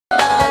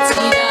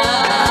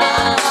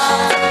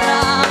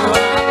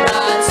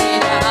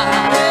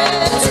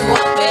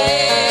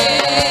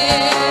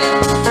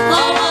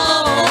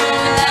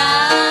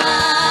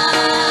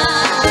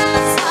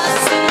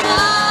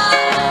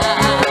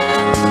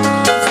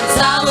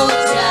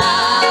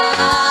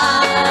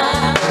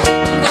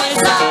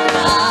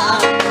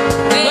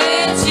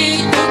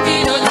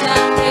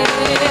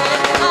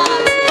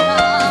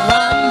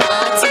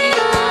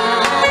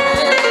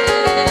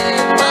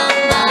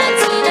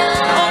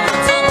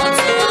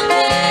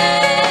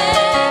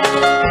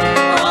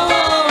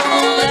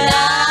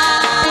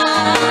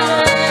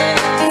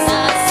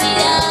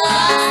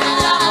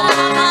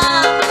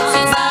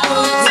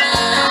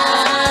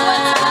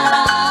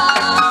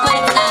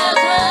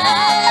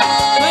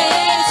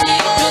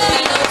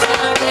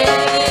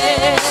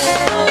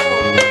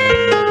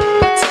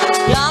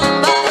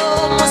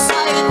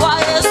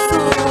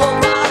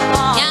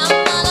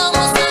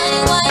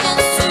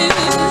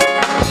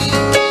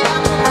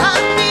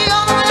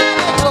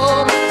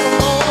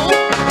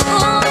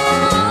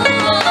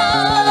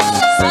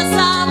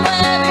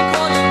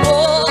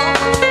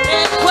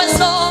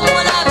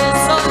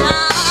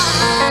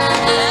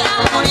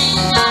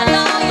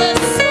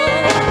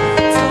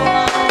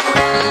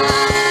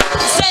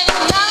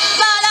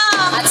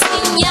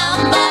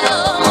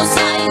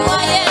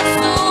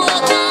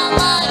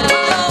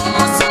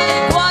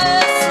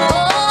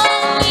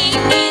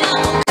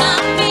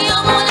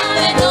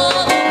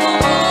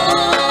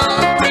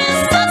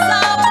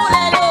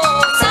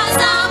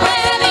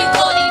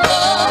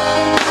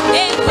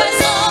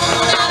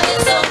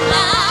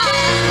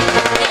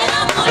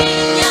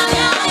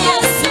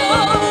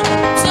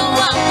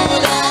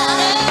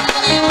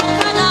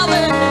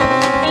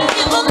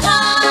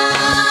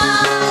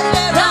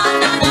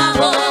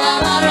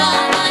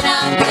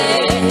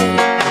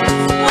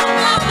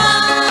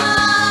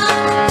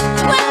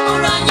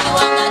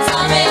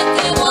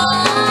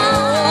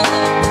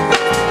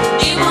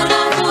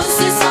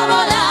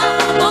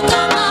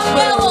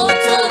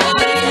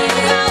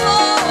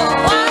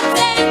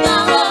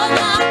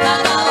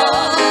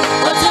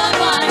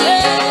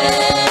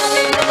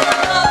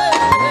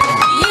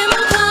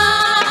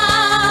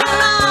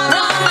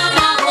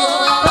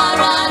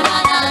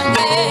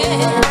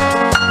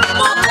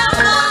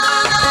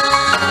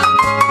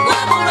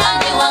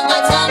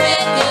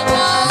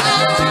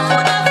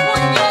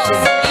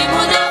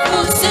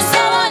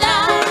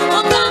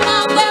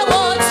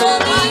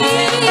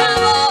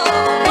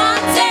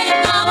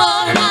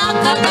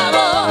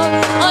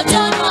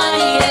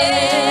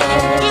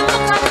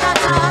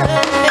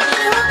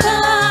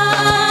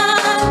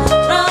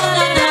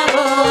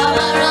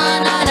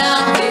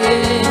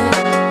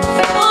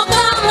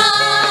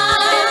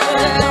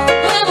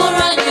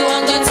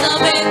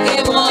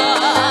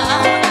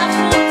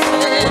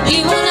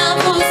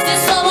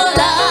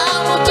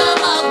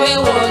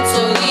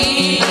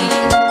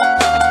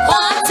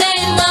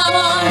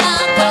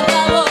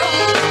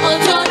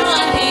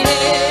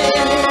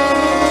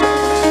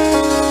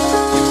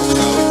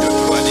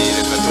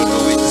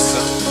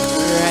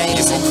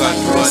and fight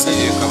for us.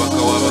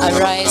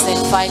 Arise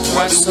and fight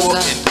for us, O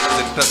God.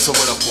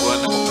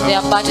 There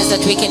are battles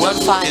that we cannot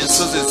fight.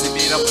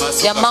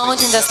 There are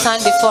mountains that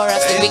stand before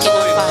us that we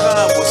cannot fight.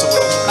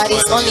 But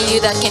it's only you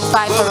that can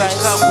fight for us.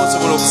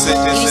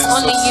 It is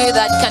only you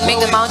that can make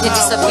the mountain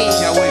disappear.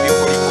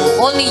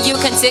 Only you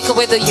can take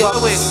away the yoke.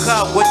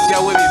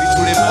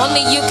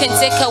 Only you can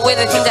take away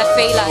the things that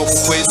fail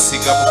us.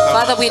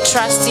 Father, we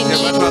trust in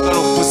you.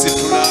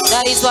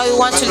 That is why we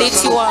want to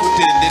lift you up.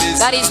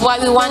 That is why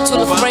we want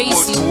to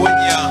praise you.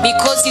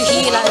 Because you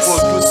heal us.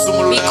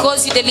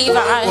 Because you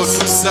deliver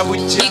us.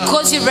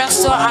 Because you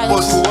restore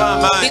us.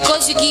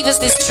 Because you give us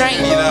the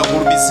strength.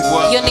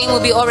 Your name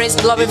will be always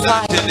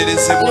glorified.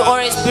 It will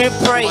always be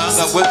praised.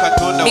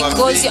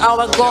 Because you are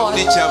our God.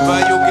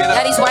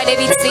 That is why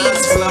David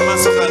says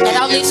that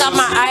I'll lift up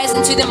my eyes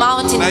into the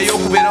mountains.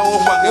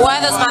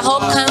 Where does my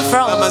hope come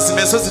from?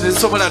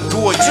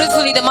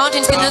 Truthfully, the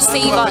mountains cannot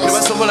save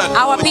us.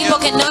 Our people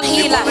cannot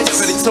heal us.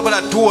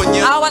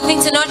 Our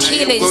things are not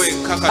heal us.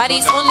 But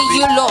it's only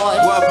you, Lord.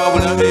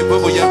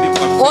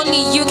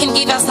 Only you can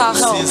give us our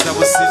hope.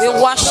 We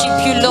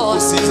worship you,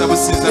 Lord.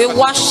 We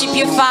worship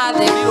you,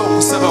 Father.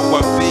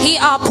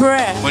 Hear our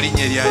prayer. In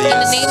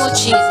the name of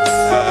Jesus.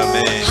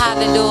 Amen.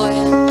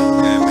 Hallelujah.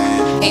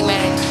 Amen.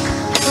 Amen.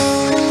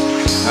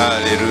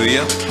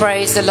 Hallelujah.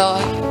 Praise the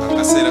Lord.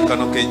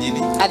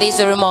 At this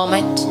very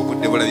moment,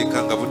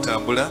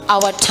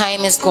 our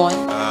time is gone.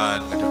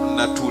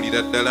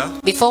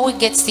 Before we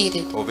get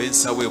seated,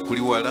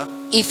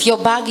 if your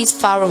bag is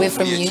far away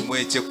from you,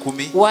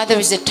 where there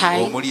is a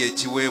tithe,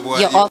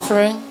 your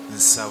offering,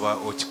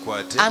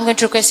 I'm going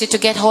to request you to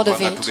get hold of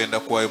it,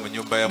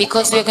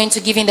 because we are going to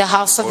give in the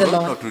house of the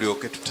Lord,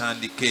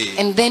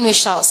 and then we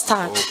shall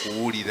start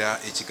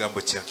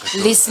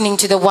listening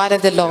to the word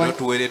of the Lord.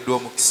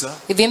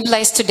 We've been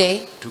blessed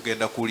today.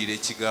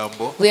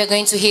 We are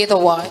going to hear the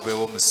word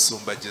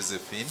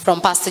from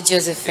Pastor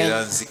Josephine,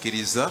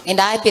 and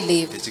I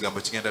believe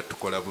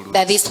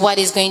that this word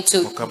is going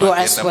to do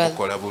us well.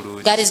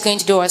 God is going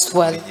to do us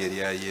well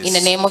in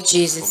the name of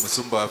Jesus.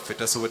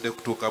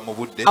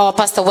 Our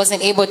pastor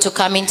wasn't able to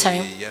come in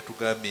time,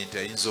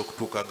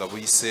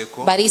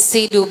 but he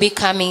said he will be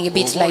coming a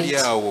bit late.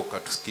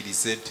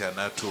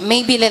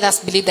 Maybe let us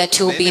believe that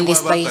he will be in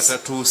this place.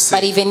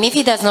 But even if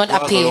he does not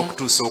appear,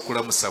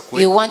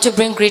 we want to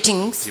bring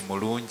greetings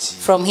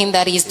from him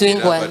that he is doing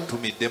well,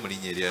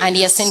 and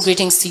he has sent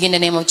greetings to you in the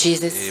name of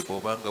Jesus.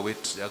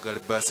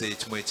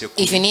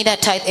 If you need a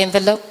tithe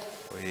envelope,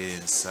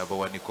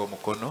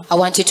 I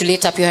want you to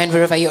lift up your hand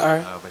wherever you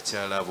are.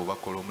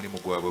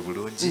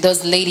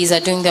 Those ladies are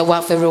doing their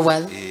work very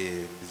well,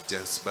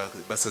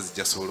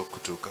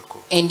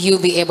 and you'll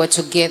be able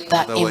to get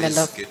that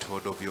envelope.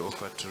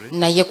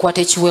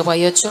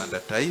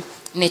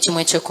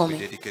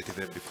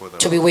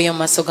 To be where your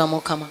masoga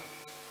mukama.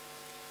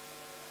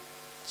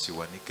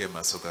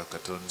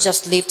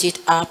 Just lift it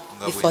up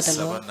before the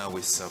Lord.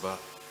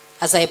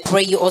 As I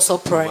pray, you also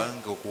pray.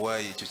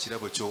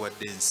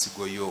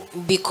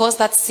 Because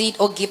that seed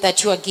or gift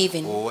that you are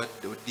giving,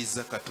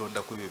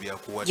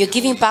 you're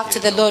giving back to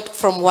the Lord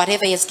from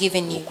whatever He has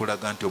given you,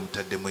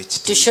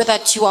 to show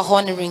that you are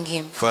honoring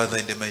Him. Father,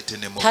 in the mighty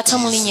name of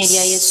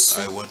Jesus,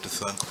 I want to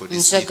thank for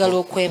this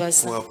people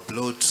who have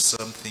brought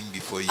something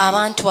before you. They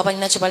are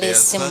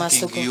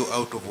thanking you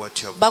out of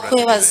what you have brought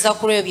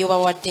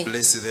them.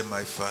 Bless them,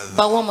 my Father.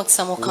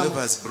 Whoever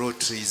has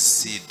brought his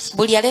seed,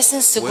 whoever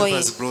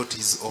has brought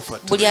his offering,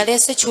 whoever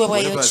has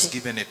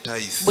given a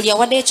tithe, may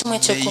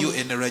you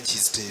enlarge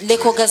his table. In the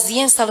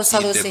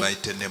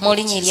mighty name of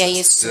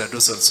Jesus. There are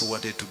those who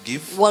wanted to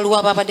give, but were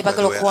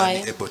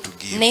unable to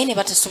give.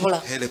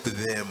 Help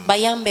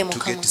them to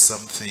get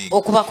something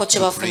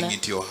to bring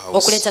into your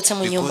house,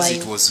 because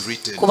it was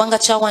written,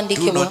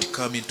 do not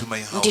come into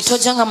my house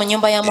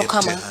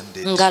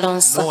empty-handed.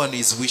 No one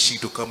is wishing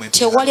to come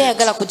empty-handed.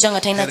 Help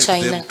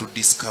them to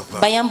discover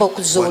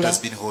what has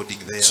been holding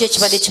theirs. In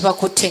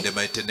the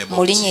mighty name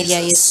of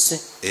Jesus.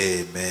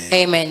 Amen.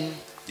 Amen.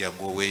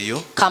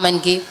 Come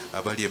and give.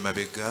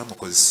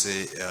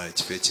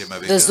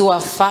 Those who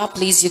are far,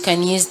 please, you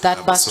can use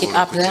that basket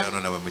up there.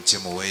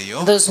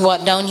 Those who are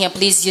down here,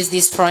 please use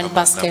this front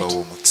basket.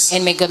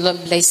 And may God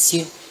bless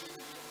you.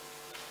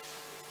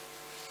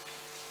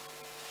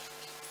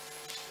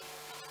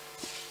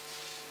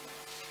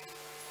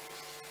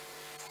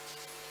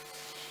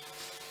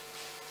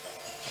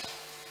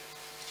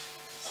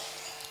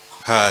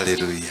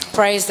 Hallelujah.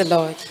 Praise the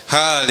Lord.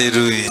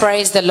 Hallelujah.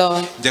 Praise the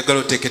Lord.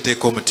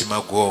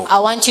 I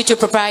want you to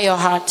prepare your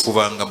heart,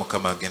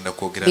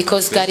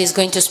 because God is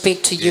going to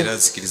speak to you,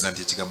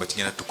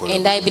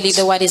 and I believe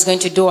the word is going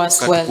to do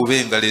us well.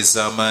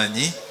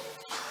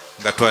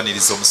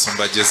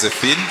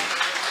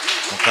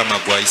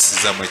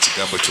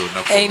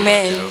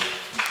 Amen.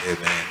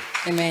 Amen.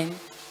 Amen.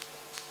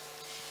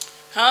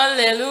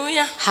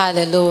 Hallelujah.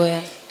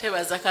 Hallelujah. We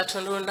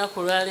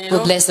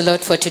bless the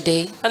Lord for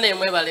today.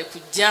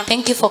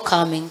 Thank you for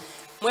coming.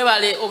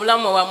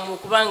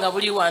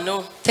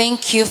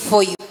 Thank you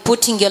for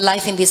putting your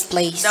life in this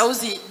place.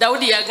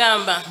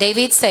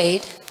 David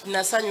said,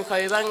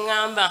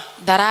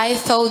 that I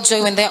felt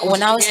joy when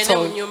I was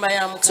told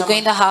to go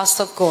in the house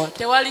of God.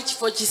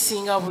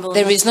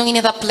 There is no any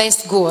other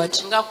place good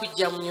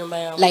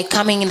like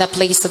coming in the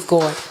place of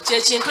God.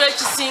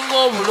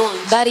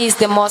 That is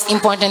the most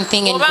important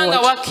thing in God.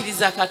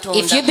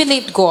 If you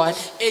believe God,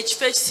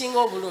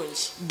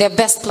 the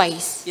best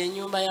place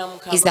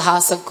is the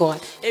house of God.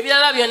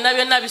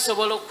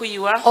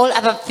 All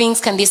other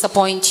things can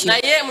disappoint you.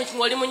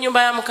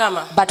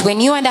 But when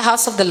you are in the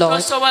house of the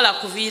Lord,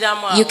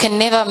 you can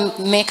never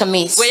make a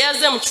miss.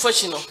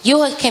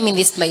 You came in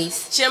this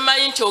place.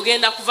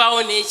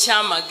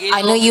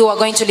 I know you are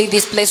going to leave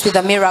this place with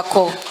a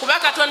miracle.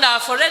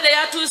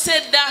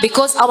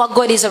 Because our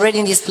God is already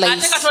in this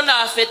place.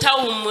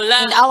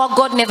 And our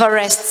God never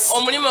rests.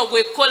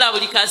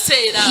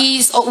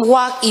 His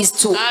work is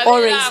to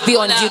always be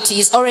on duty.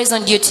 He's always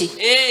on duty.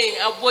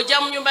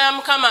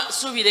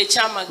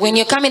 When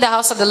you come in the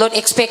house of the Lord,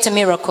 expect a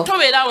miracle.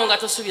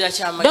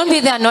 Don't be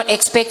there not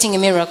expecting a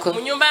miracle.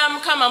 In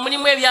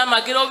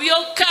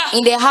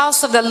the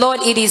house of the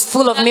Lord, it is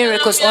full of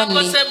miracles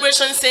only.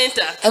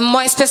 And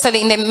more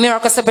especially in the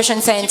Miracle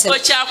Celebration Center.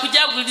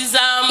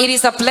 It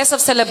is a place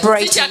of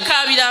celebration.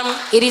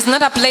 It is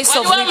not a place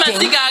of weeping.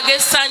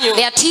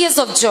 There are tears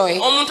of joy.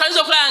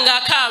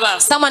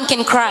 Someone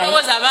can cry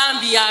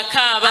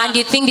and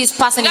you think this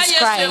person is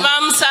crying.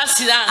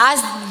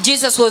 As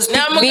Jesus was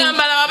being,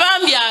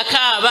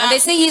 and they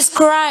say he's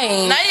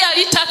crying,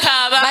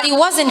 but he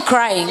wasn't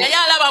crying.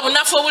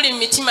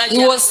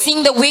 He was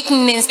seeing the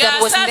weakness that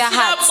was in their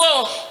hearts,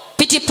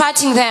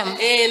 pity-patting them.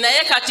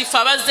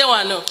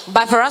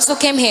 But for us who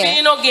came here,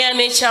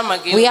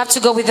 we have to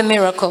go with the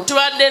miracle.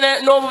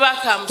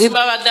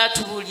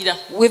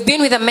 We've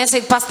been with a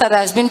message pastor that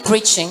has been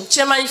preaching.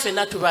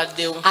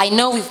 I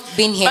know we've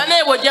been here.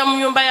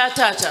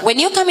 When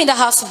you come in the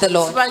house of the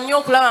Lord,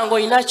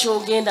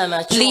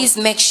 please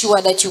make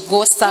sure that you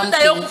go something.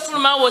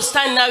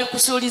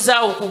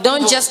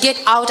 Don't just get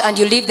out and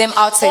you leave them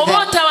outside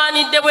there.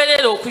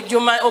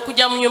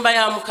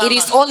 It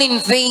is all in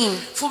vain.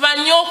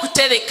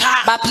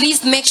 But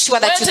please make sure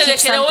that you keep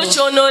something.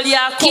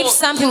 Keep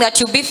something that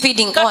you'll be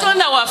feeding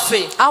on.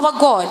 Our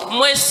God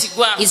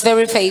is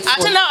very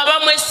faithful.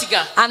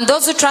 And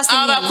those who trust in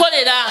Him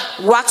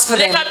works for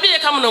them.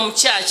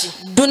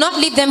 Do not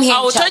leave them here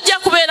in church.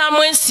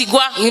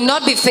 You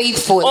not be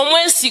faithful.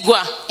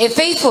 A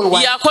faithful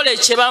one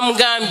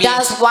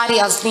does what he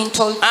has been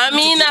told to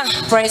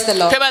do. Praise the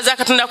Lord.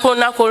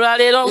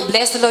 We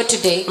bless the Lord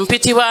today.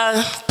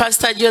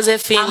 Pastor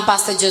Josephine. I'm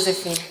Pastor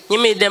Josephine.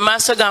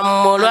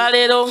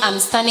 I'm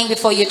standing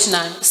before you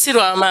tonight.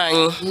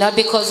 Not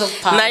because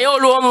of power,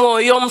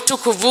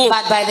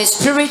 but by the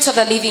Spirit of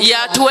the living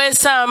God.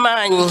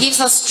 He gives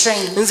us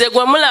strength.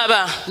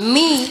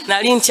 Me,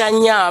 I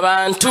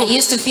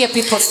used to fear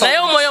people so much.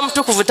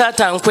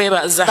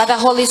 But the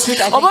Holy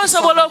Spirit, I thank you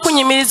so much.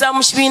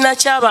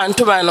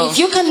 If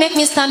you can make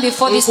me stand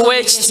before this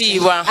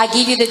congregation, I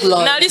give you the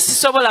glory.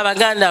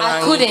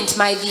 I couldn't,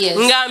 my dears.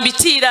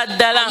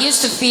 I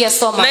used to fear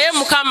so much.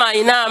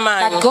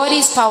 But God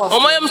is powerful.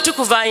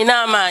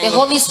 The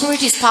Holy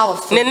Spirit is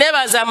powerful. I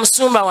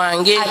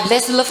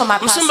bless the Lord for my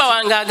pastor.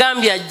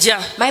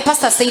 My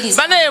pastor said this.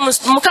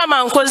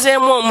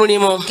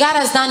 God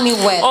has done me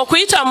well.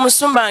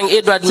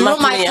 Through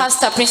my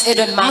pastor, Prince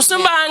Edward Matthew.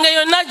 My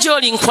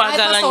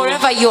pastor,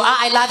 wherever you are,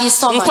 I love you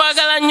so much. I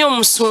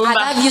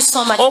love you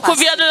so much,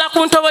 Pastor.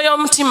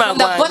 From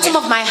the bottom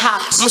of my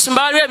heart,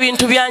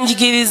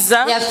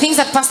 there are things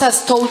that Pastor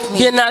has told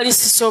me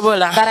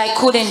that I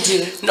couldn't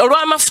do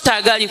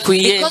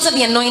because of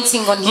the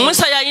anointing on him.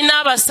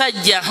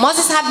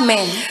 Moses had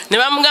men.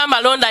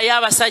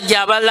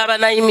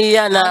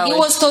 He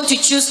was told to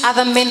choose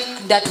other men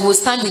that would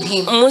stand with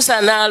him.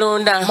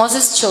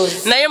 Moses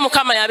chose.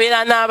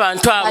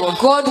 But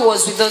God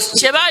was with those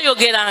people.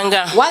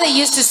 What they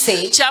used to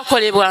say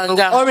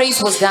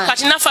always was done.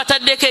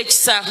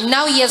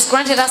 Now He has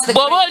granted us the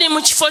grace.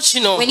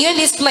 When you're in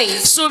this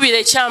place,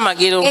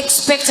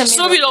 expect a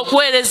miracle.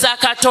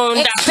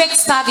 Expect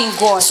serving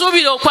God.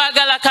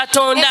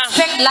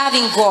 Expect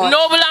loving God.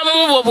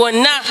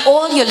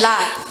 All your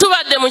life.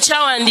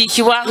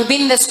 We've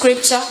been in the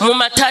scripture in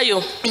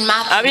Matthew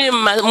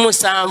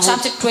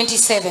chapter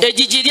 27.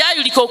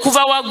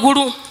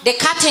 The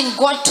curtain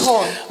got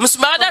torn.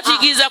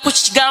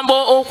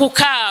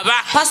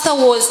 Pastor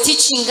was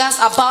teaching us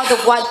about the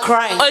word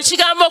crying.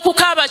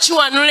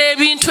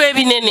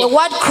 The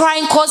word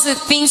crying causes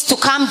things to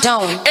come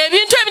down.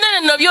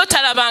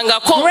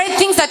 Great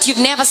things that you've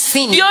never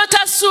seen,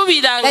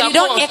 that you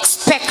don't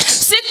expect.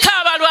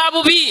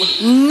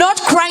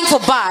 Not crying for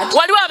bad.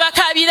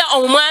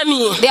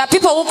 There are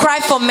people who cry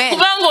for men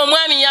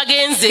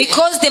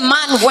because the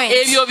man went.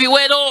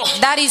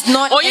 That is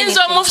not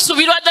anything.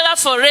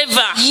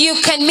 You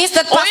can miss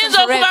that person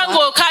forever.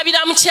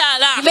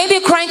 You may be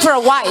crying for a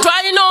wife.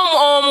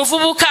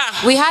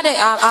 We had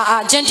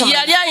a gentleman.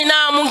 Yali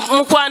alina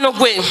mukwano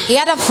gwe. He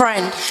had a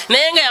friend.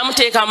 Naye nga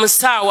yamuteeka mu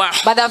ssaawa.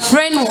 But the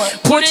friend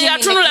put him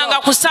in the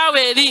yatunulanga ku ssaawa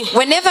eri.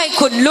 Whenever he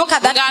could look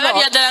at that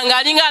ng'alabya ddala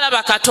ng'alinga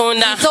alaba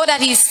Katonda. He thought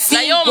that he's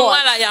seeing naye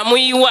omuwala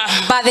yamuyiwa.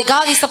 But the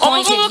girl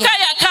disappointed him. Omuvubuka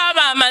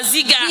yakaaba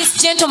amaziga. This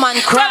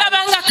gentleman cried.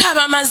 Twalabanga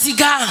kaaba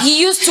amaziga.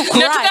 He used to cry.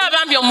 Ne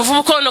tugambye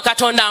omuvubuka ono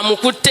Katonda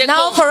amukutteko.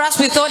 Now for us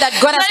we thought that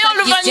God has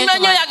touched this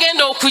gentleman.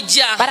 Yagenda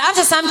okujja. But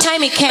after some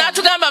time he came.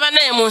 N'atugamba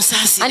banaye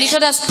munsaasire. And he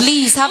told us,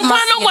 please have mercy.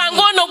 Mukwano gwange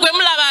ono gwe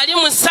mulaba ali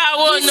mu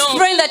ssaawa ono. This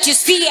friend that you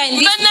see in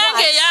this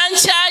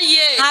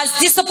has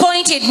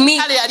disappointed me.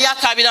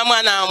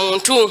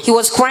 He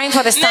was crying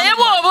for the son.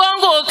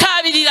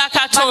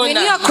 But when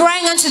you are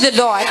crying unto the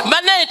Lord,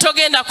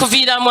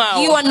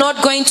 you are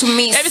not going to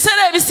miss.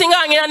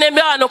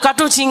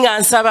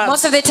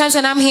 Most of the times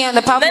when I'm here in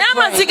the public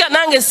praying, but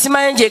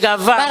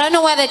I don't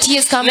know where the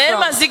tears come from.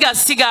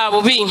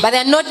 But they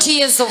are not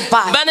tears of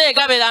bad.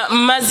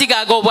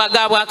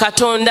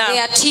 They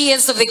are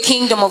tears of the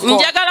kingdom of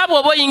God.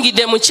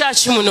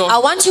 I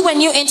want you,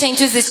 when you enter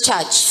into this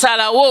church,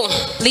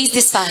 please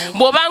decide.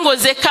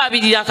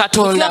 If you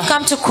have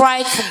come to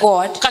cry for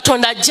God,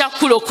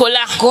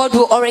 God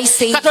will always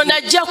save you. God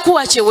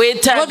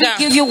will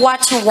give you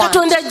what you want.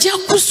 God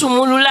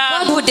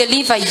will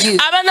deliver you.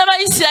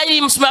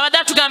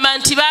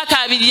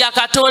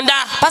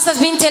 Pastor's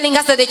been telling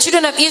us that the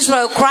children of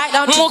Israel cried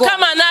out to God.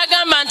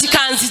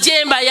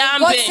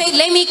 God said,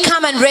 let me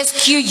come and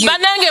rescue you.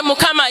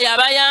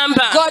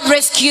 God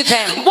rescued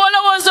them.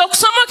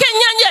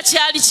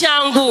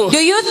 Do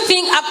you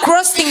think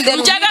crossing the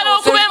river?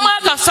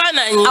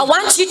 I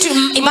want you to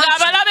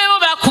imagine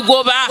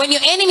when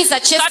your enemies are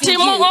chasing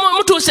you.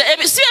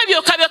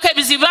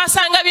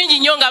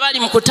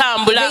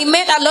 They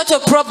made a lot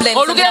of problems.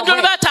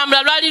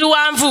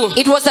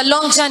 It was a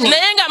long journey.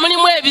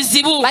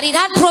 But it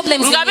had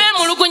problems in it.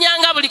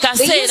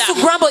 They used to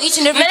grumble each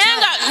and every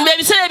time. But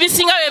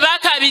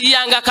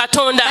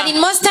in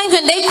most times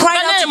when they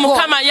cried out to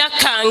God,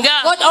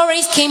 God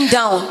always came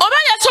down.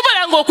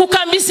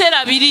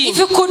 If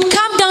you could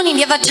come down in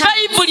the other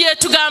time,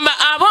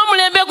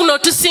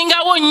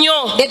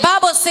 the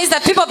Bible says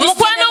that people of this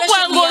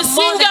generation, more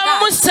than that.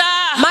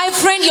 My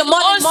friend, you're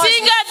more than Moses.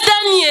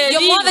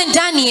 You're more than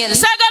Daniel. I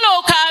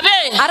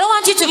don't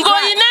want you to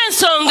cry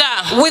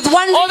with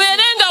one reason,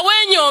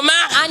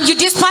 and you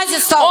despise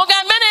yourself,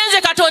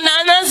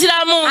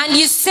 and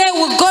you say,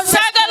 well, God,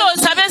 I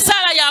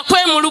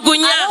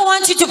don't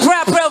want you to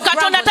pray a prayer of God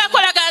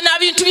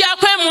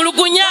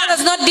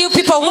does not deal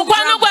people who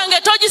grumble.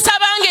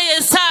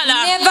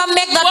 Never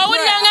make that prayer.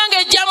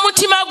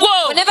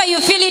 Whenever you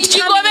feel it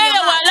coming in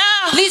your heart,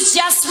 please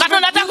just God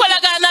does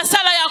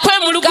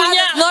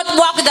not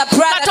walk with the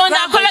prayer that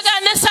grumbles.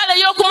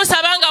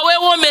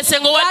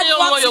 God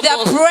walks with the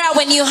prayer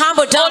when you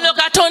humble down.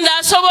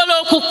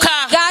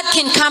 God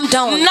can come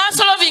down. He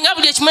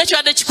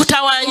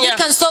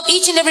can solve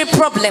each and every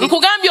problem. I've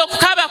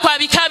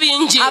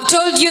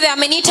told you there are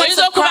many types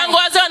of crying.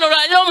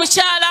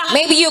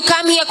 Maybe you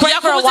come here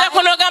crying for a while.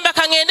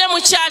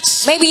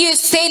 Maybe you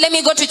say, let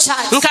me go to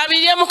church and cry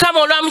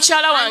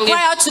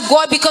out to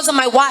God because of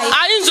my wife.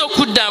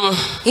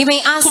 He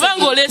may answer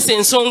you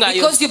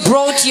because you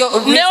brought your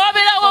reason.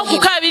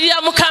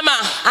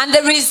 And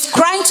there is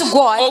crying to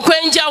God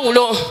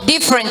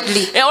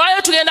differently.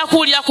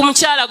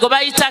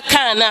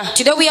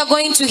 Today we are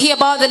going to hear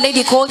about the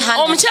lady called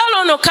Hannah.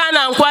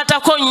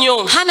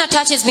 Hannah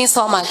touches me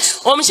so much.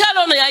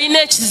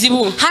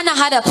 Hannah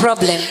had a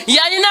problem.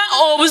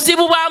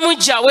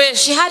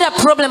 She had a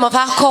problem of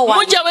her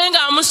co-wife. Her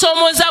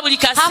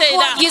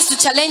co-wife used to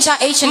challenge her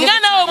each and every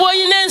time.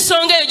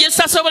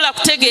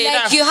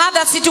 Like you have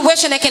that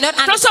situation I cannot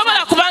understand.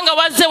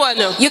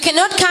 You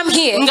cannot come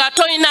here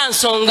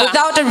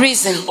without a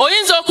reason.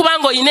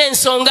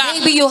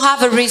 Maybe you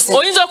have a reason.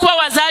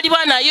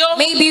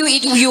 Maybe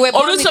you were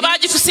born with it.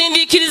 Maybe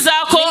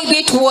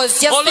it was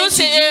just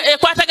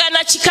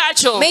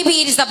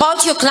maybe it is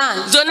about your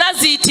clan. They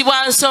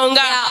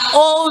are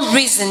all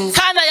reasons.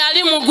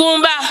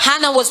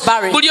 Hannah was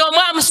barren.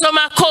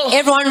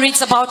 Everyone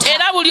reads about her.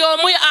 And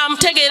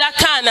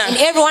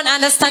everyone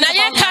understands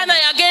about Hannah.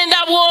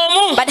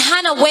 But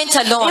Hannah went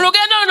alone.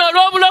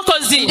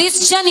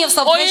 This journey of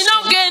salvation,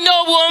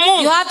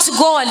 you have to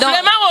go alone.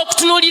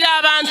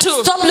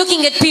 Stop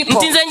looking at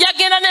people.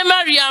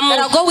 But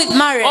I'll go with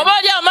Mariam.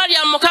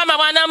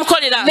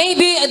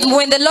 Maybe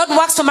when the Lord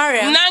works for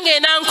Mariam, you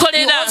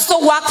also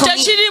work for me. It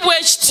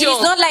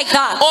is not like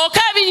that.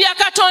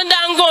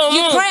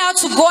 You cry out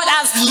to God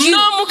as you.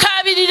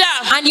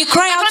 And you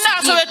cry out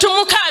to Him.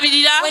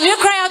 When you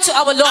cry out to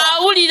our Lord,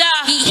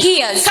 He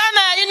hears.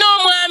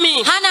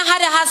 Hannah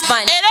had a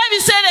husband. And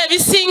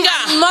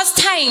most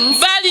times,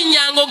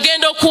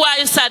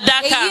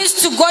 they used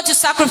to go to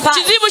sacrifice.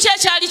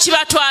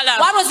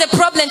 What was the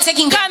problem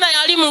taking them?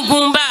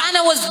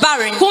 Hannah was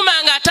barren.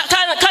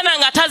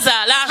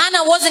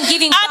 Hannah wasn't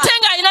giving birth.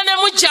 And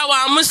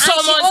she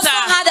also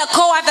had a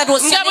co-wife that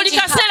was challenging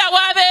her.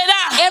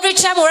 Every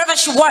time wherever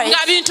she was,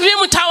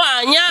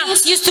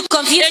 things used to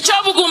confuse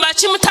her.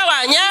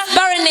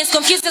 Barrenness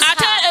confuses her.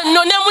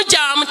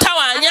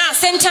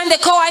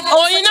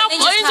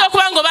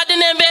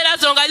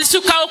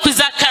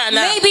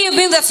 Maybe you've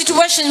been in that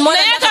situation more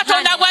than that.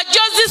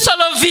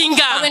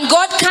 When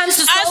God comes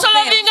to solve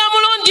them,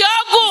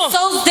 He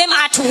solves them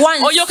at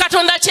once.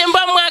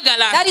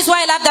 That is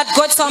why I love that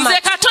God so much.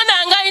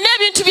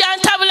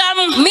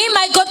 Me,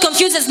 my God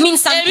confuses me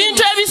something.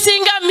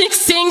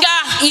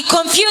 He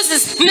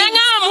confuses me.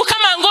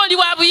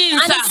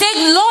 And He said,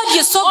 Lord,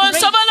 you're so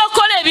great.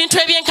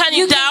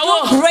 You can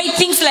do great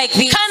things like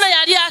this.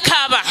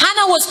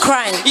 Hannah was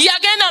crying.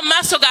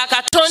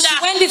 She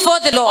went before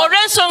the Lord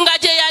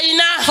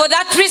for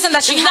that reason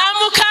that she had.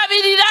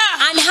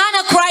 And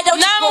Hannah cried out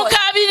to God.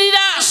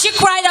 She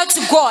cried out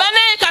to God.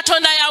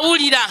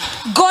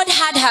 God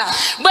had her.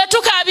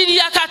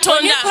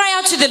 When you cry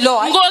out to the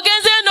Lord,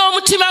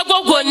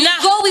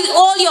 go with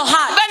all your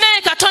heart.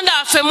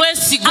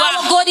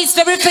 Our God is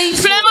very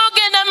faithful.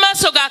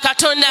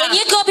 When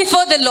you go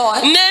before the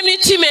Lord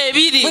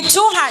with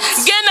two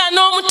hearts,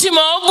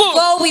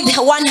 go with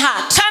one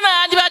heart.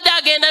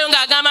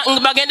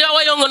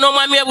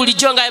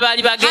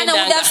 Hannah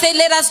would have said,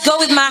 let us go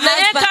with my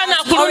husband.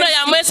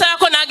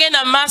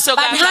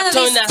 But Hannah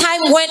this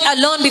time went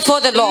alone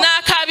before the Lord.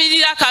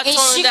 And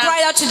she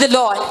cried out to the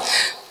Lord.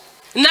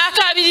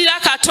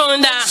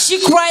 She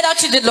cried out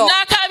to the Lord.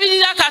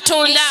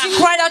 She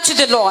cried out to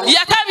the Lord.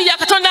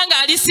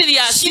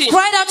 She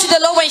cried out to the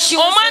Lord when she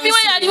was very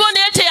serious.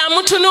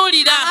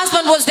 Her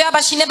husband was there,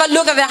 but she never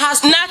looked at her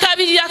husband.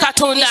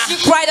 She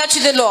cried out to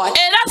the Lord.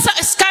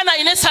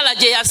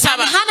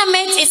 And Hannah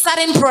made a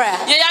sudden prayer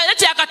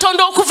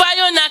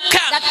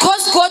that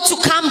caused God to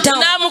come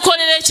down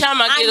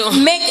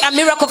and make a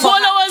miracle for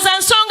her.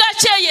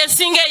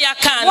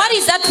 What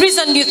is that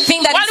reason you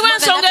think that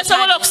is more than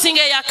that?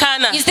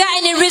 Is there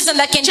any reason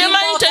that can be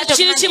more than that?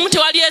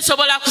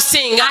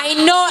 I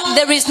know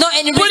there is no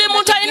any reason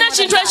that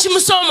can be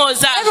more than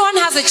that. Everyone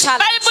has a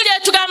challenge.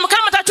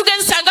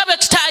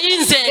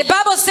 The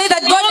Bible says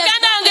that God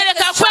has not given us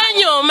a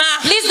challenge.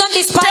 Please don't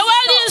despise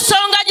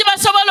yourself.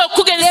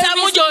 There is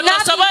nothing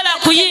that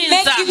can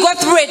make you go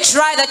through a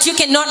trial that you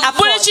cannot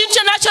afford.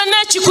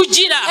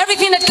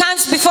 Everything that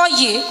comes before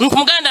you,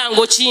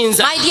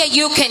 my dear,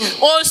 you can.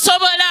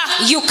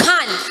 You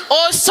can.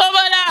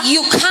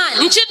 You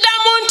can.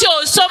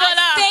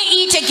 I say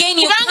it again,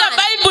 you can.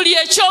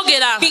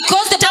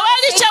 Because the Bible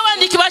says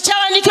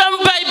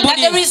that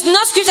there is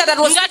no scripture that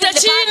was written in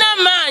the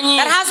Bible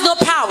that has no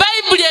power.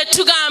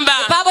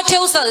 The Bible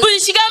tells us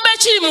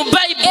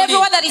every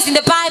word that is in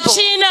the Bible,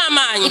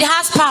 it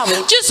has power.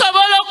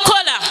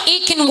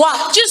 It can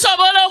walk.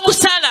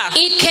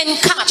 It can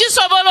cut.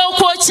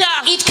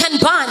 It can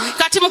burn.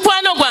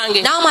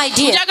 Now, my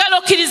dear,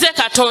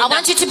 I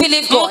want you to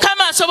believe God.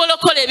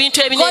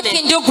 God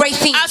can do great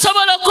things.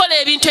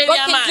 God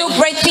can do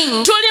great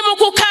things.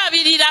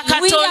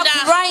 We are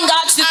crying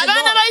out to the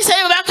Lord.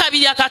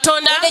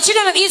 When the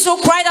children of Israel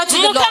cried out to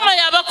the Lord,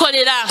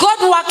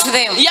 God worked for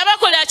them.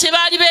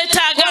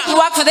 God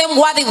worked for them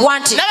what they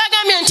wanted.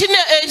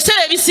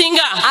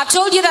 I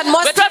told you that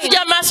most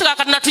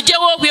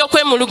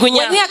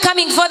when we are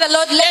coming for the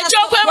Lord, let us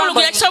stop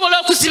grumbling.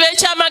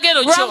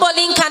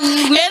 Grumbling can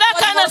make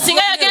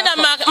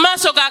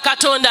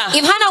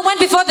if Hannah went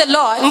before the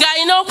Lord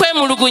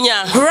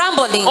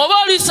grumbling,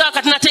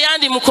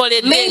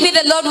 maybe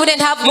the Lord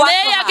wouldn't have worked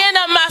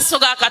for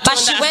her. But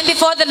she went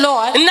before the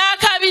Lord and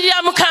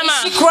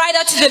she cried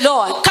out to the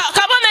Lord.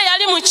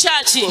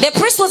 The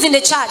priest was in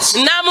the church.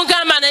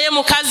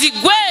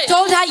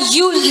 Told her,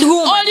 you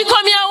woman,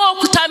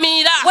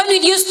 when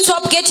will you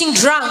stop getting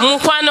drunk?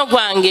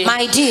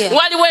 My dear,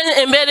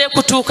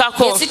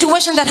 the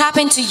situation that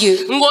happened to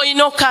you,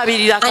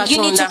 and you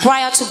need to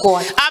cry out to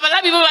God.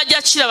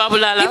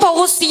 People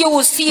who see you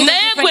will see you in a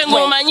different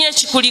way.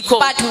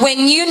 But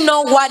when you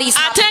know what is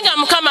happening,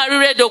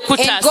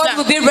 and God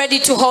will be ready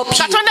to help you.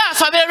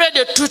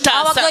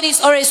 Our God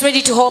is always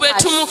ready to help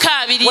us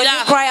when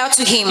you cry out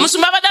to Him.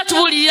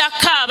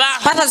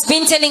 Pat has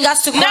been telling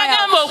us to cry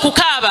out.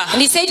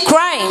 And he said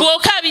crying.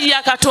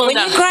 When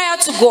you cry out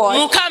to God,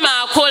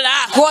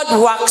 God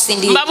works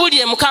indeed.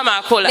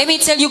 Let me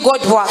tell you,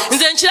 God works.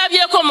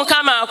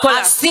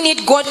 I've seen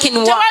it, God can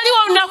work.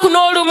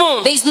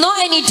 There is no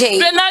any day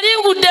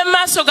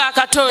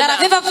that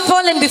I've ever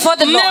fallen before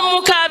the Lord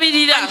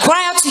and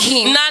cry out to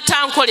Him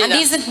and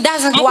He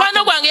doesn't work.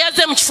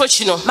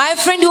 My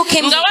friend who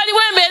came here,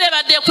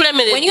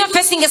 when you are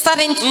facing a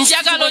certain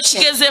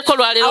situation,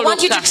 I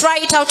want you to try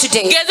it out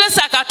today.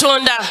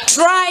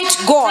 Try it,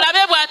 God,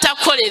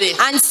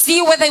 and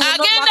see whether it will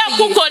not work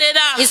for you.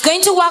 It's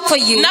going to work for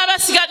you,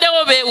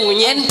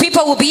 and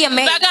people will be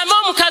amazed.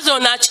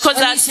 And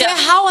they say,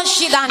 how has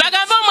she done it?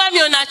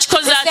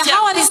 They say,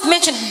 how has this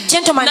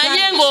gentleman done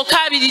it?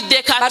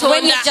 But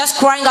when he's just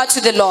crying out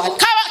to the Lord,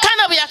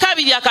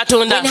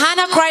 when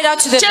Hannah cried out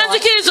to the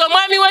Lord,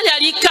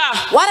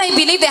 what I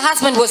believe the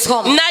husband was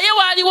home,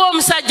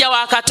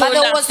 but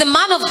there was the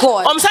man of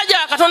God.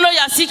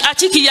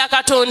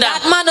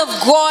 That man of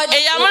God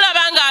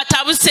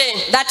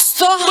that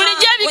saw her when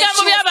she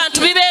was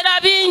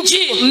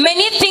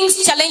Many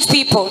things challenge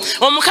people.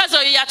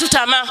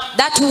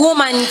 That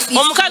woman is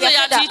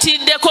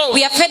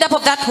we are fed up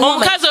of that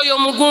woman.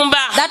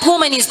 That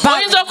woman is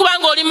barren.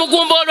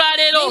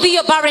 Maybe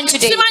you're barren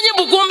today.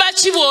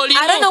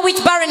 I don't know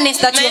which barrenness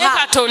that you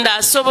have.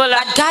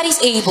 But God is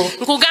able.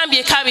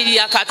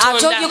 I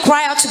told you,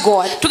 cry out to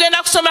God.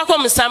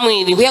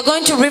 We are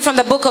going to read from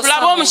the book of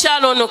Samuel.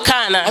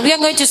 And we are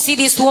going to see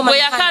this woman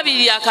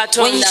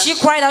when she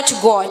cried out to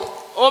God,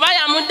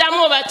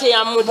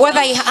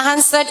 whether he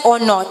answered or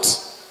not.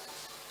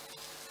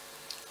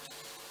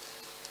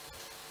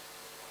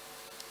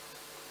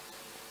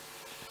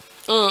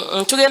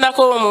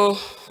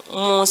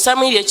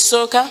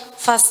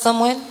 First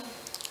Samuel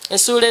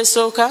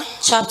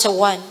chapter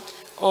 1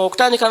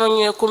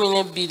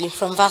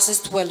 from verses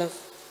 12.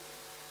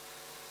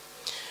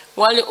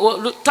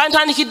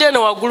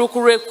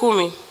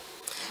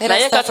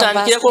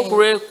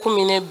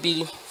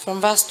 From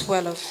verse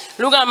 12.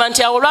 Lugamba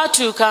nti awo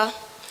lwatuuka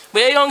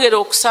bwe yeeyongera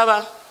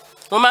okusaba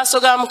mu maaso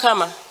ga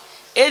Mukama,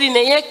 Eri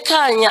ne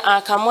yekkaanya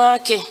akamwa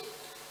ke.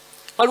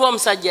 Waliwo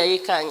omusajja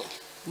yekkaanya.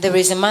 There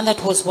is a man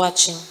that was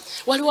watching.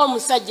 Waliwo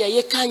omusajja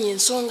yekkaanya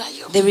ensonga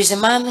yo. There is a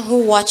man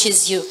who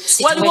watches your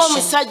situation. Waliwo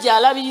omusajja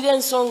alabirira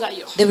ensonga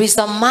yo. There is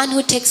a man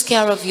who takes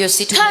care of your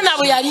situation. Hannah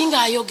bwe yali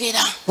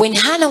ng'ayogera. When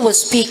Hannah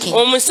was speaking,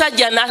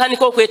 omusajja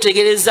n'atandika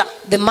okwetegereza.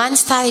 The man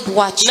started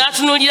watching.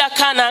 N'atunuulira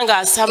Kaana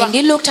ng'asaba. And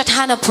he looked at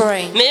Hannah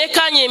praying. Ne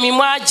yekkaanya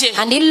emimwa gye.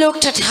 And he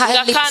looked at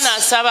her lips. Kaana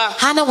asaba.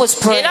 Hannah was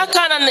praying. Era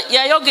Kaana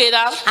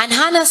yayogera. And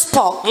Hannah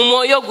spoke mu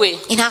mwoyo gwe.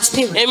 In her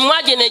spirit.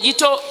 Emimwa gye ne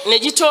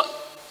gito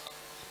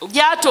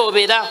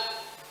gyatoobera.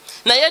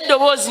 Naye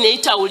eddoboozi ne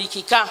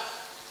litawulikika.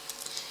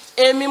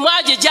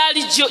 Emimwa gye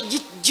gyali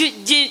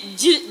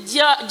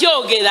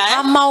gyogera.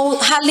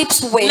 Her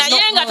lips were not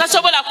naye nga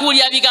tasobola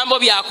kuwulira bigambo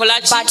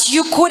byakola ki. But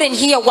you couldn't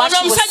hear what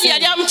she was saying. Omusajja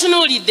yali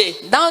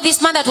amutunuulidde. Now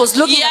this man that was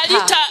looking at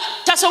her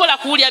tasobola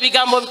kuwulira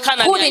bigambo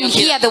Kaana couldn't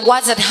hear the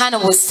words that Hannah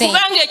was saying.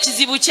 Kubanga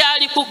ekizibu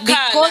kyali ku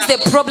Kaana. Because the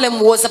problem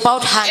was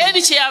about Hannah.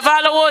 Eri kyeyava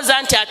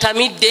alowooza nti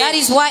atamidde. That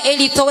is why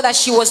Eli thought that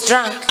she was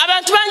drunk.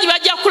 Abantu bangi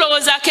bajja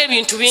kulowoozaako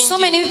ebintu bingi. So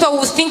many people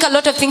will think a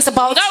lot of things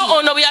about you. Nga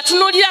ono bwe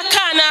yatunuulira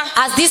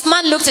Kaana. As this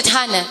man looked at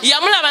Hannah,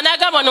 yamulaba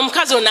n'agamba ono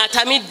omukazi ono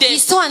atamidde. He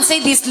saw and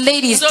said, this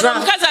lady is drunk.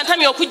 Omukazi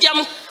atamye okujja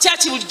mu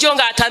kyaki bulijjo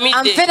ng'atamidde.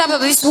 I'm fed up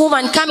of this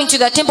woman coming to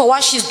the temple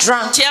while she's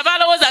drunk. Kyeyava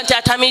alowooza nti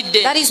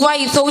atamidde. That is why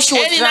he thought she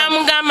was drunk.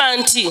 Eri n'amugamba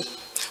nti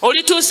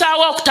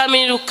olituusaawo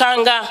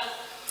okutamirirukanga.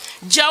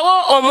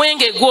 Jjawo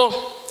omwenge gwo.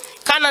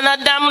 Kaana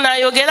n'addamu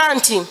n'ayogera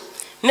nti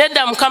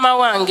nedda mukama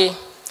wange.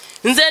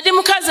 Nze ndi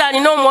mukazi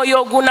alina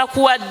omwoyo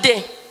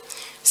ogunakuwadde.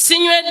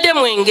 Sinywedde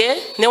mwenge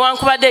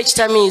newankubadde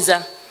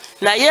ekitamiiza.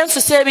 Naye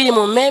nfuse ebiri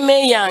mu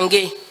mmeeme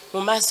yange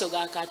mu maaso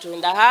ga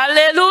Katonda.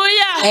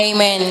 Hallelujah.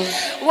 Amen.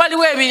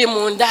 Waliwo ebiri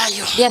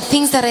mundayo. There are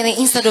things that are in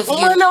the inside of you.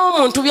 Omwana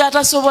w'omuntu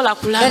by'atasobola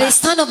kulaba. That the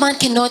son of man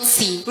cannot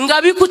see.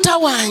 Nga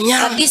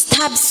bikutawaanya. That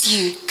disturbs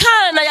you.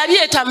 Kaana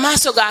yabyeta mu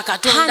maaso ga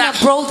Katonda. Hannah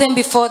brought them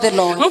before the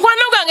Lord.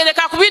 Mukwano gwange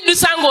leka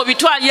kubiddusa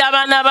ng'obitwalira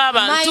abaana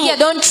b'abantu. My dear,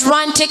 don't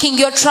run taking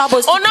your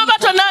troubles to Onoba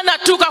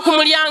tonanatuuka ku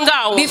mulyango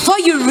awo. Before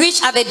you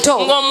reach at the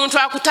door. Ng'omuntu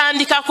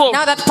akutandikako.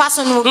 Now that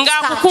person will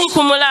start.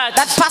 Ng'akukunkumula ati.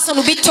 That person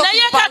will be talking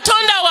naye about.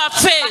 Katonda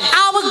waffe.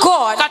 Our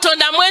God.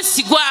 Katonda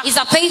mwesigwa. Is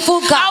a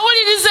faithful God.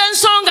 Awuliriza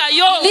ensonga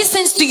yo. He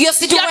listens to your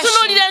situation.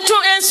 Yatunuulira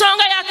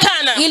ensonga ya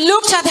Kaana. He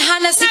looked at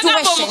Hannah's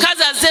situation.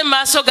 Omukazi azze mu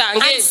maaso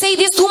gange. And say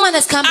this woman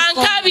has come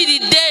before me.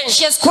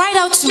 She has cried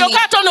out to me.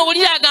 Kyokka ate ono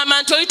owulira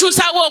agamba nti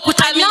olituusaawo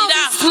okutamirira. And now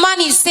this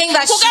man is saying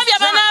that she's drunk. Kugambye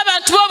abaana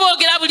b'abantu bo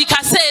boogera buli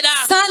kaseera.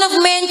 Son of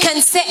man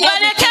can say everything.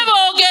 Baleke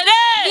boogere.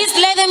 Please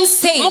let them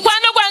say.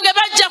 Mukwano gwange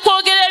bajja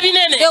kwogera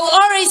ebinene. They will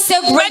always say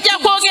great things. Bajja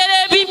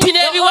kwogera ebimpi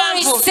n'ebiwanvu. They will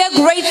always say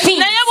great things.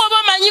 Naye bw'oba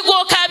omanyi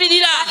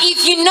gw'okabirira.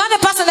 If you know the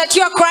person that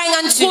you are crying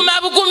unto,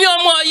 guma bugumi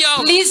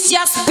omwoyo. Please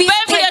just be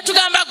steady.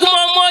 Tugamba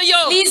guma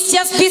omwoyo. Please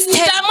just be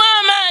steady. Damu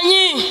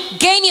amaanyi.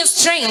 Gain your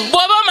strength.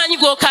 Bw'oba omanyi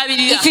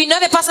gw'okabirira. If you know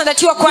the person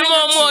that you are crying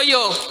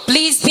unto,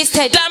 please be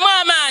steady. Damu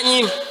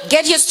amaanyi.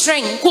 Get your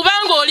strength.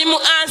 Kubanga oli mu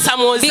answer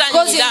mw'ozannyira.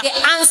 Because you're the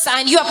answer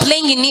and you are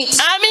playing in it.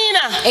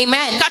 Amina.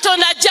 Amen.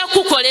 Katonda ajja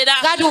kukolera.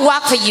 God will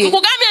work for you.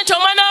 Nkugambye nti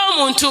omwana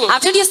w'omuntu.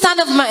 After you son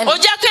of man,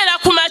 ojjako era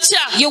ku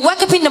makya. You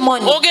wake up in the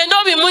morning. Ogenda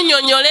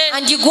obimunnyonnyole.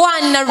 And you go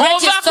and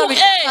narrate your story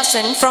to the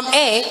person from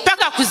A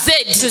paka ku Z.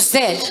 To Z.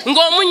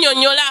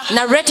 Ng'omunnyonnyola.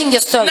 Narrating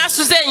your story.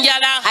 Nasuze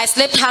enjala. I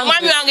slept hungry.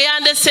 Omwami wange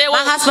yandeseewo.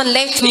 My husband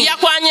left me.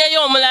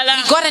 Yakwanyeeyo omulala.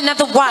 He got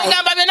another wife.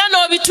 Ngamba byonna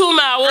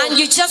n'obituuma awo. And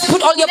you just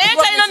put all your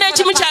problems.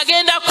 N'ekimu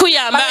kyagenda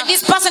kukuyamba. But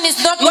this person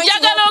is not going to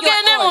help you. Njagala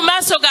ogende mu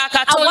maaso ga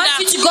Katonda. I want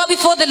you to go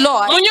before the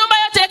Lord. Mu nyumba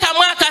yo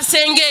teekamu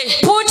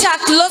akasenge. Put a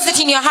closet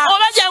in your house.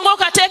 Oba jangu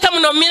okateeka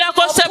muno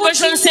Miracle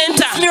Celebration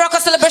Center. Miracle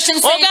Celebration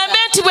Center. Ogambe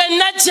nti bwe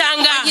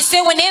najjanga. You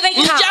say whenever I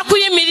come. Nja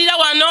kuyimirira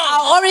wano.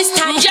 I'll always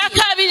stand. Nja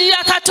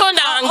kabirira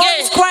Katonda wange. I'll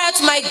always cry out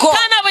to my God.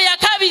 Kaana bwe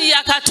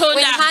yakabirira Katonda.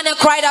 When Hannah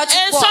cried out to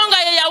God. Ensonga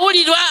ye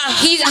yawulirwa.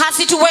 Her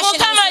situation was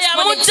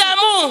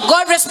responded.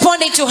 God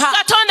responded to her.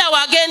 Katonda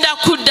wagenda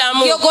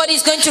kuddamu. Your God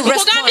is going to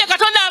respond. Kugambye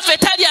Katonda waffe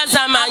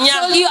talyaza amanya. I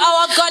tell you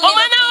our God never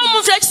omwana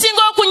w'omuntu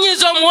ekisinga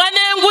okunyiza omuwala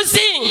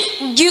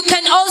You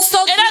can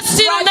also give right to the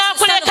Son of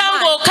Man,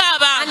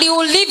 and He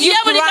will leave you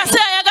crying.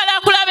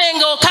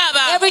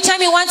 Every time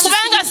He wants to see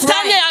you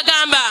crying,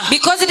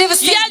 because the devil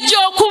said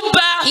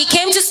He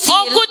came to steal,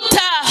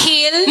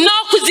 kill,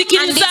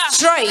 and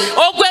destroy.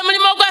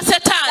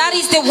 That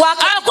is the work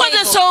of the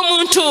devil.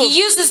 He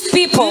uses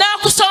people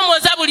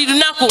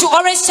to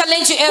always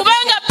challenge you every day.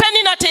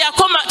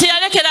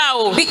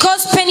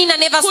 Because Penina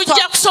never stopped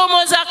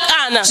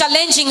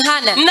challenging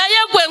Hannah.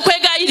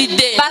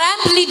 But I'm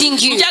pleading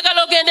you, please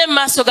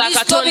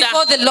go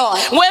before the Lord.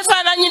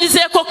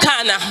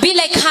 Be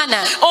like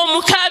Hannah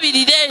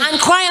and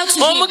cry out to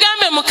Him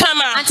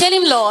and tell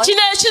Him, Lord,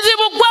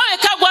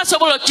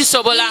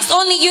 it's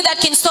only You that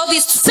can solve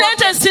this problem.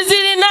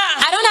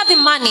 I don't have the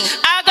money.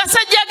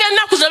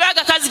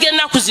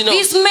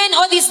 These men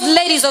or these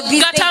ladies of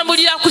these days,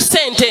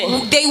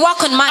 they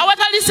work on money.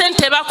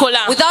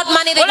 Without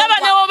money they don't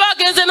work.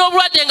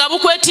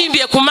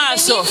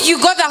 If you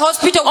go to the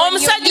hospital when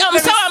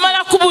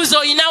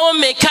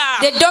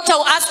the doctor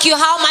will ask you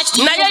how much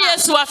do you have.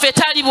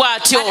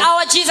 But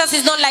our Jesus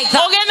is not like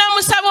that.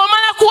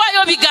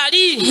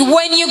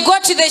 When you go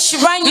to the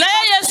shrine, you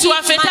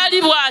have to give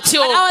money. But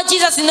our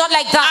Jesus is not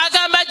like that.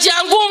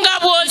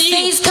 He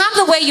says, come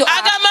the way you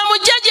are.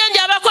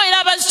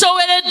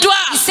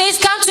 He says,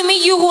 come to me,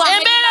 you who are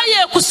heavy.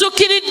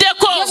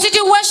 Your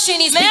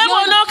situation is beyond.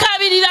 But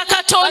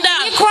when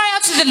you cry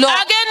out to the Lord,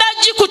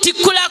 He's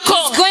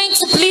going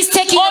to please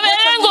take you away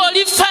from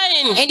you.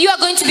 And you are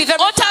going to be very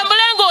fine.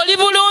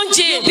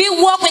 You'll be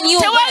walk when you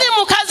are well.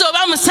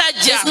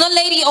 There's no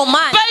lady or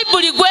man that the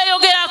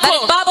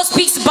Bible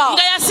speaks about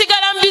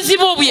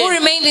who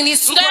remained in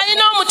this world, who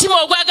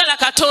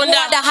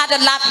had a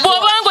love for God.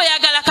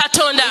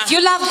 If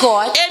you love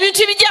God,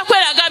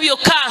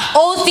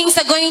 all things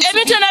are going to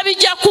be, they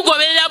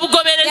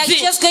are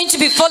just going to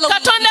be following you.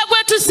 The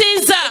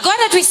God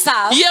that we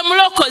serve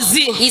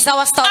is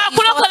our salvation.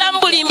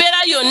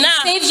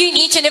 He saves you in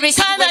each and every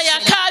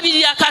situation.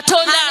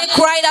 Hannah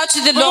cried out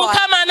to the Lord,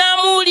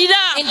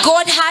 and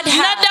God had her,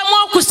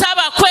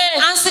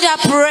 answered her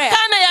prayer.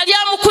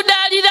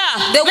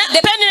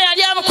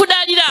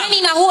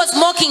 Penina, who was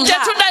mocking her,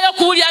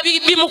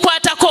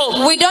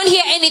 we don't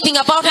hear anything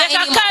about her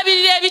anymore.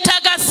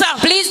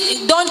 Please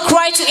don't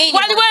cry to anyone.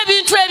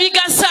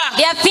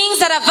 There are things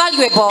that are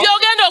valuable that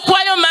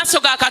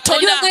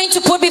you are going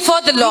to put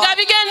before the Lord,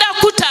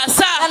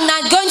 and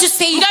not going to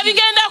save you.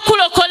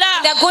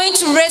 They are going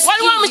to rescue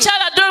you.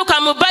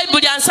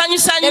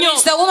 There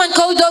is a woman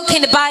called Dorcas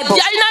in the Bible.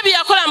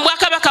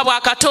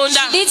 She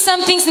did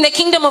some things in the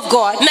kingdom of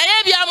God,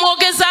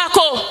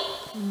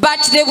 but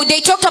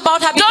they talked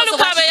about her because of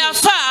what she did.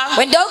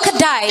 When Dorcas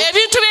died,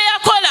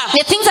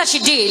 the things that she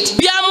did,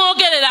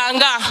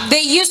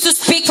 they used to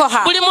speak for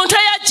her.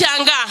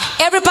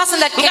 Every person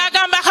that came,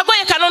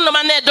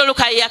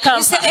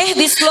 you said,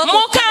 this cloth,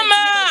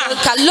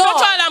 Lord,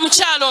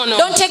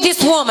 don't take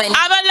this woman.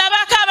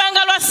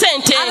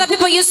 Other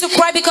people used to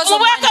cry because of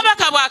money.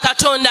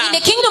 In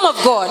the kingdom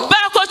of God,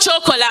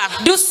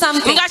 do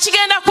something that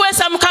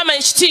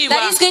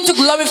is going to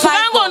glorify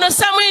God.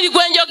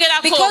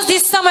 Because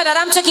this summer that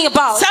I'm talking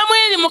about,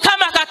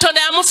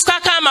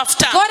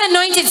 God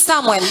anointed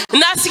Samuel,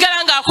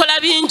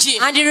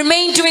 and he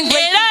remained doing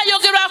great things.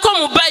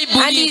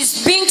 And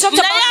he's being talked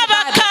about in the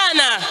Bible.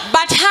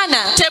 But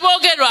Hannah,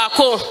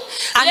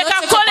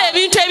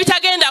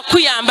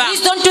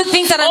 please don't do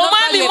things that are not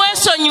valuable.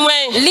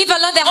 Leave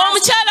alone the husband.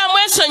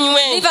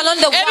 Leave alone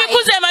the wife.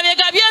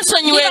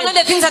 Leave alone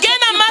the things that make you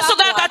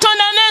backward.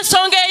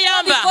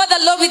 Before the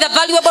Lord with a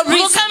valuable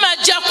reason.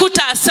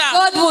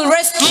 God will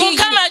rescue you.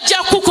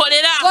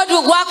 God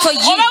will work for you.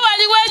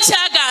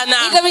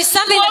 If there is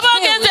something that fails,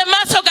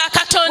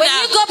 when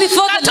you go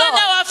before the Lord,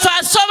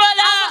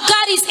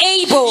 God is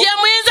able.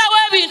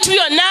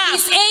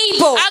 He's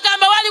able. He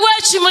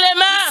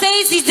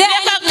says, is there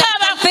anything that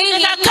can fail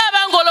him?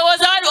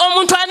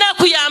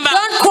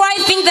 Don't cry,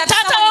 think that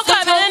someone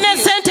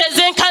is going to help you.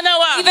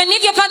 Even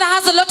if your father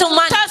has a lot of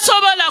money,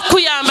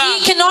 he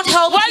cannot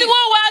help you.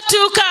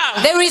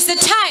 There is a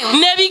time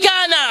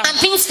and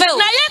things fail.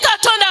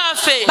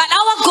 But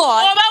our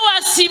God,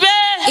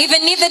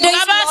 even if the door is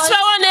closed,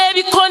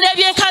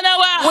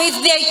 with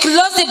the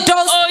closed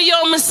doors,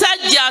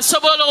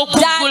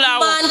 that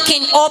man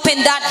can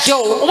open that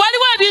door.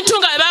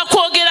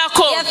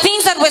 There are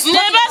things that were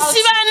spoken about,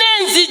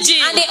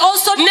 and they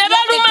also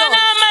locked the door,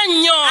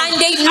 and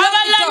they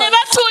locked the door.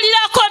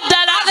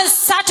 Others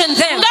sat on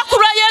them.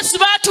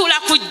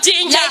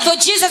 Like for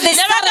Jesus, they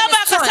sat on the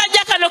throne.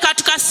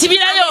 And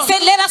they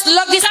said, let us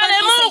lock this man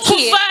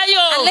here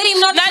and let him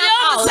not come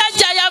out.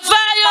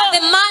 But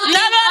the man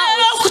came out.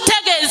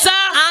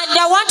 And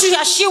I want to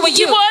assure you, if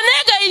you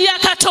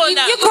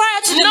cry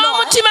out to the Lord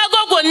with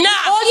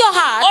all your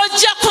heart,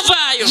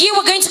 you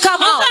are going to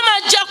come out.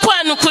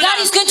 God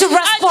is going to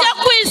respond.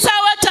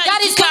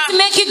 God is going to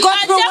make you go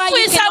through where you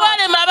cannot.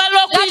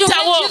 God will make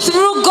you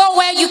through go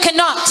where you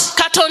cannot.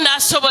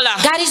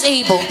 God is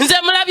able.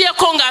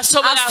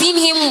 I've seen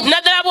him.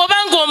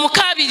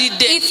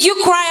 If you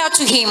cry out to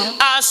to him.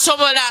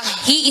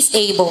 He is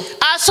able.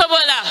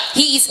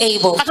 He is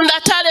able.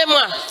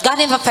 God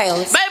never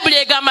fails.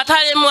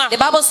 The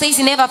Bible says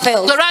he never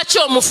fails.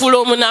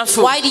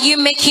 Why do you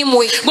make him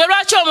weak? Why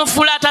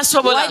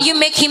do you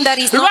make him that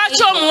is not able?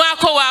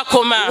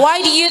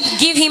 Why do you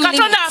give him limits?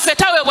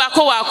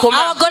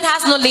 Our God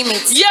has no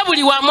limits.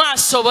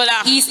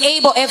 He is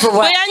able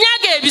everywhere.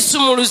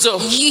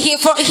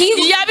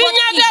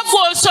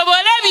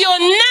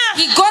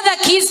 He got the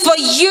keys for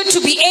you to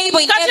be able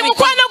in everything.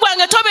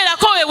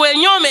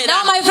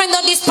 Now my friend,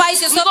 don't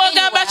despise yourself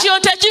anymore.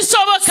 Saying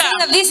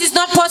that this is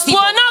not possible.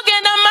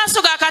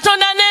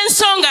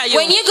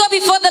 When you go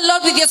before the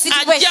Lord with your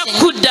situation,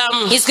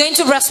 he's going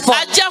to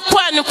respond. He's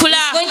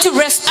going to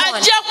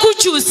respond.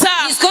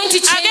 He's going to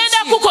change you.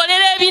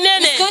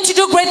 He's going to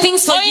do great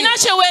things for you.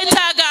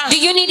 Do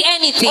you need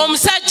anything?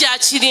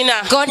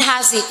 God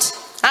has it.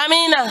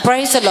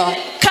 Praise the Lord.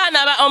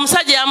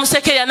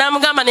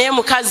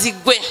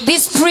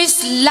 This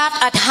priest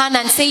laughed at Hannah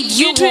and said,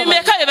 "You woman,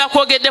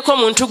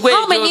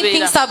 how many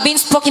things have been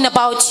spoken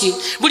about you?"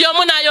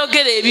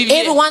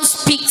 Everyone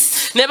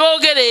speaks.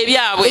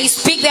 They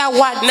speak their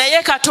words.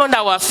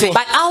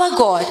 But our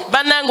God,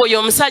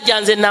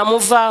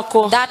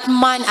 that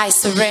man I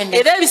surrender.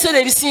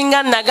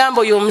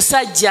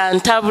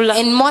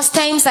 And most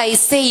times I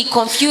say he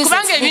confuses me.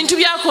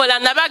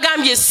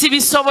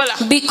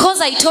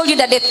 Because I told you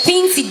that the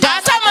things he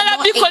does,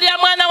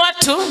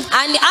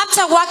 and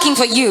after working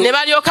for you,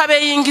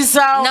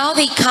 now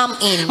they come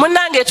in.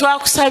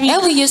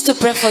 And we used to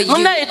pray for you. We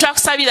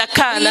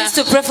used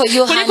to pray for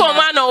you, Hannah.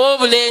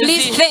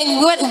 Please thank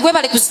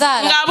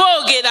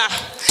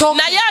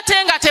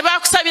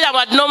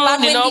but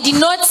when they did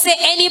not say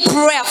any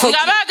prayer for you,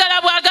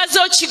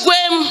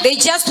 they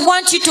just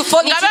want you to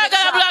fall into the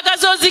trap.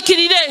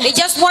 They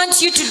just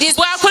want you to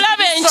destroy.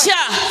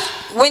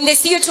 When they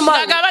see you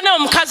tomorrow, they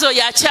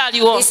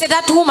say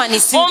that woman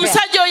is still there.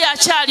 That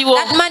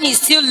man is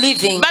still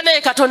living. But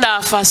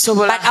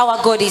our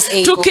God is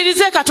able.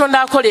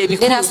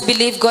 Let us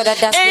believe God that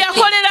does the thing.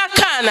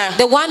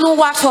 The one who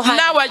worked for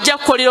Hannah is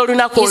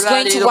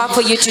going to work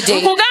for you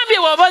today.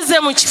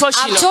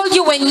 I've told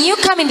you, when you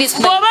come in this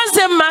place,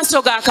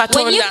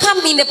 when you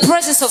come in the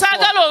presence of God,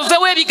 I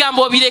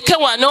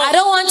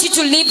don't want you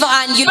to leave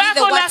and you leave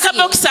the words here.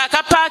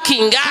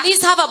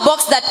 Please have a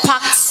box that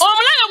packs.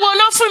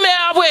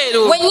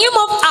 When you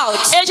move out,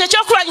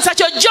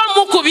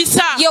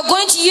 you're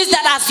going to use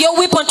that as your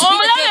weapon to beat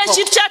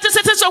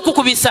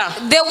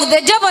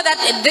the devil.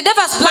 The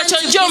devil has planned to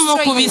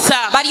destroy you,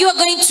 but you are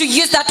going to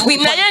use that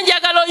weapon.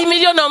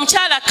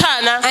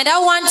 And I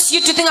want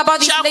you to think about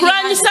this lady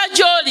Hannah.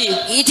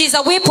 It is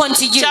a weapon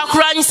to you.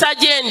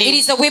 It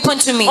is a weapon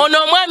to me.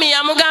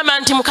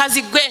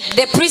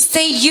 The priest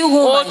said, "You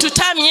woman,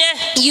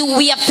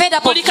 we are fed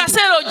up of you.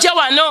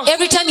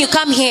 Every time you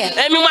come here,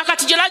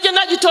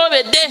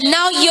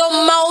 now your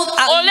mouth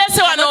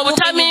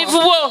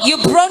you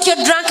brought your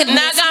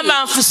drunkenness."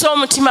 She said,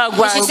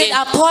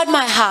 "I poured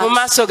my heart before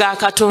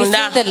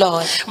the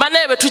Lord."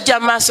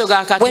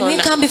 When we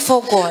come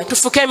before God,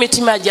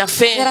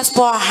 let us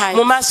pour our hearts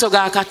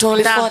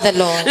before the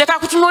Lord.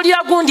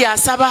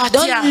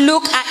 Don't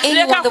look at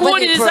anyone the way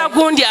they pray.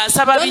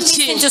 Don't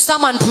listen to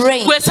someone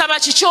praying.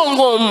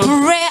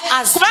 Pray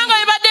as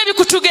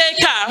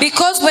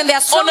because when they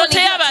are so many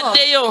people,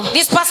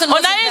 this person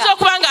was there.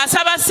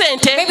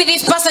 Maybe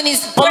this person is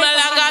praying for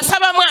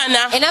money.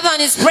 Another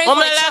one is praying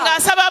for a child.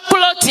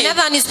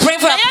 Another one is praying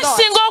for a plot.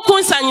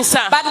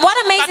 But what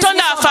amazes me so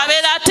much,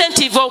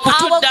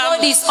 our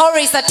God is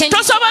always attentive to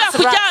us.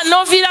 You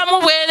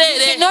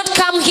cannot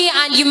come here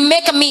and you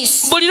make a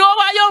miss.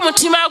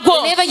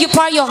 Whenever you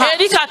pour your heart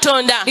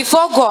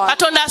before God,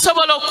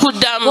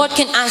 God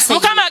can answer you.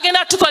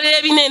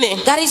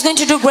 God is going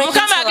to do great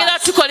things for us.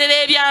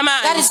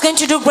 God is going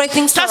to do great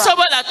things for us.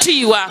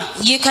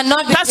 You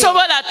cannot be paid.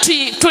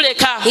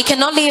 He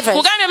cannot leave us.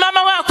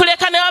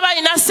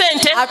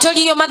 I told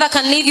you your mother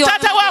can leave you.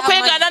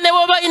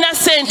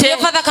 Your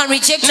father can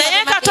reject you.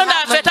 But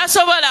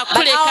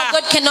our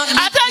God cannot leave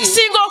you.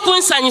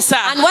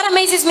 And what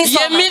amazes me so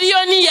much,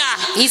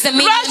 he's a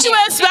millionaire.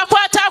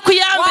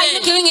 Why are you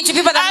killing into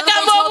people that are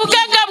not going to help you?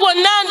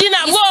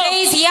 He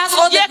says he has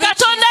all the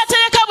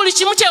riches.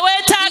 He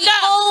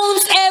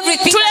owns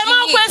everything that he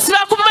needs.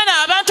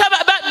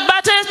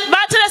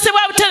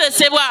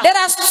 Let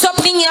us stop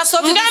thinking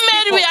ourselves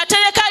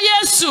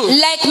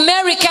like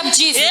Mary kept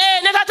Jesus.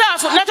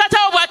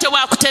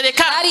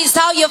 That is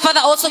how your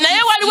father also keeps you.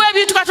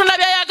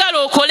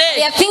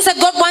 There are things that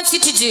God wants you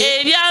to do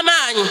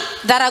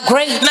that are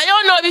great. But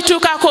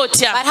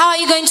how are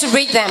you going to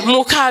read them?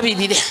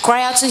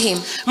 Cry out to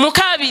him.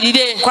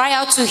 Cry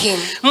out to him.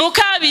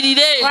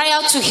 Cry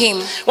out to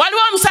him.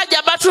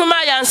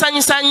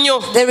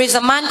 There is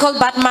a man called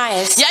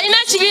Bartimaeus.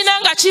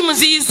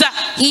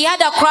 He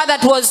had a crowd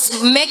that was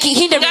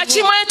hindering him.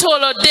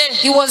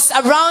 He was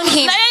around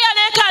him.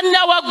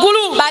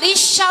 But he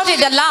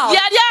shouted aloud.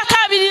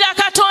 He was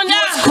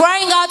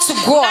crying out to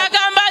God.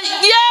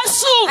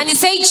 And he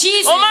said,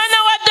 "Jesus,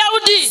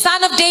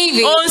 Son of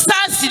David,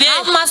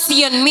 have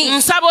mercy on me.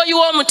 nsaba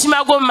oyiwa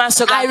omutima gwo mu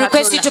maaso ga I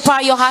request you to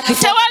pour your heart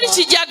before tewali God.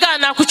 kijja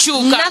gaana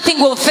kukyuka Nothing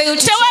will fail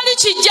to tewali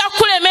kijja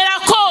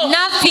kulemerako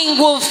Nothing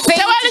will fail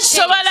tewali to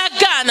kisobola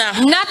gaana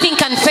Nothing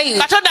can fail.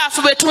 katonda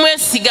afu bwe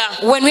tumwesiga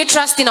When we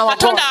trust in our God.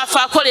 katonda afu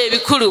akola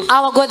ebikulu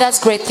Our God does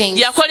great things.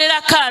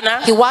 yakolera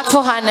kaana He worked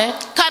for Hannah.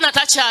 kaana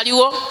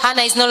takyaliwo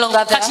Hannah is no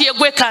longer there. kati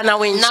yegwe kaana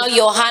wenki Now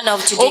you're Hannah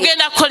of today.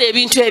 ogenda kukola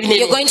ebintu You're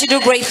ebinene going to do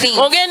great things.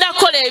 ogenda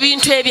kukola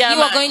ebintu You are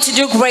ebyamaanyi going to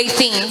do great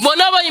things.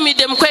 bw'oba oba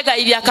oyimidde mu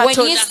kwegayirya When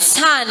katonda he's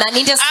turned and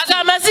ago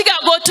amaziga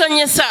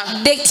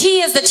g'otonyesa the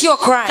tears that you are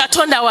crying,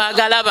 katonda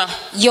waagalaba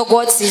your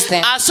God sees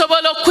them.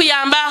 asobola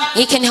okukuyamba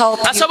He can help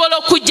you. asobola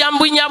okujja mu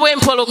bunnya He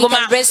bw'empologoma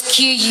can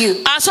rescue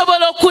you.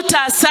 asobola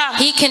okutaasa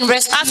He can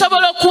rescue you.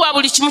 asobola okuwa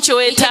buli kimu kye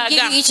He can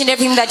give weetaaga you each and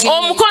everything that you need.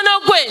 omukono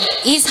gwe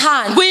His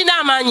hand gulina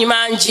amaanyi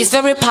mangi is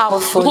very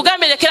powerful.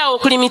 nkugambye lekerawo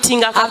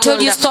okulimitinga I've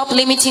told you katonda stop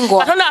limiting God.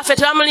 katonda waffe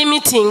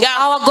tebamulimitinga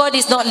Our God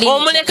is not limited.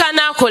 omuleka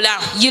n'akola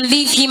You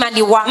leave him and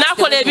he works. the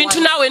n'akola way he ebintu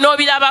wants. naawe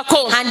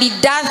n'obirabako And he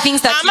does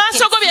things that you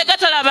amaaso go can bye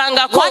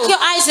gatalabangako what your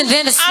eyes have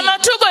never seen,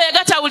 amatu go bye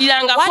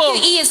gatawulirangako what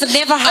your ears have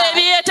never heard.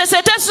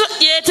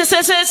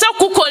 yeetesese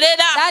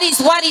okukukolera That is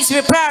what he's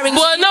preparing to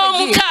do bw'ona for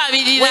you.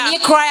 omukaabirira When you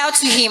cry out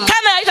to him.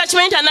 kana yali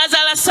takimanyi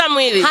tanazaala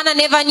samwiri Hannah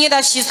never knew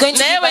that she's going to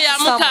naye give bwe birth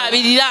to someone.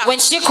 yamukaabirira When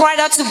she cried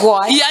out to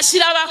God,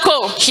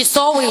 yakirabako she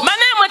saw it.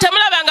 banaye mwe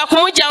temulabanga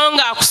kumugjawo You've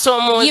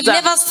ng'akusoomooza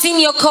never seen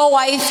your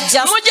co-wife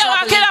just mujja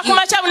wakeera ku troubling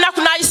makya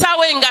bunaku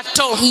n'ayisaawo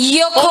engatto you.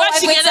 Your oba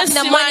co-wife wakes kigere up in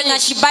the morning simanyi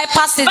and she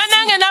bypasses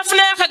banange you.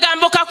 n'afunayo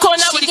akagambo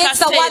kakoona She buli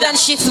gets a word kaseera and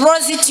she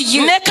throws it to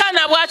you. ne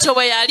kaana bw'atyo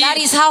bwe yali That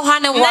is how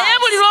Hannah naye was.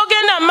 buli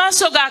lw'ogenda mu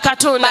maaso ga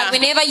katonda But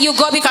whenever you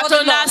go before the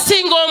katonda Lord,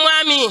 asinga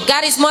omwami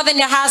God is more than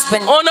your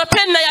husband. ono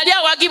penna yali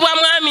awagibwa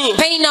mwami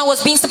Peninnah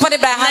was being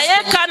supported by her naye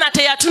husband, kaana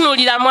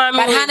teyatunuulira mwami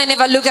but we Hannah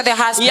never looked at the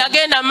husband.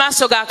 yagenda mu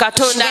maaso ga She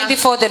katonda went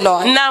before the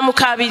Lord and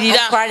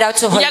n'amukaabirira cried out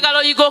to him. njagala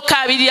oyiga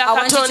okukaabirira I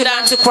want you to katonda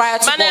learn to cry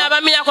out to banaye God.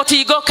 abamirako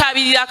tuyiga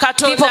okukaabirira People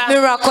katonda of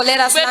miracle, let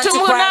us bwe learn to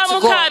cry out to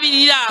God.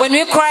 tumunamukaabirira When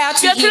we cry out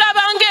to bye Him,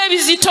 tulabanga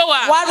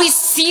ebizitowa what we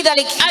see that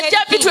it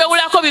ajja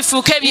bitwewulako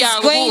bifuuke is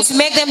byangu going to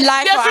make them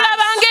live bye for us.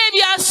 tulabanga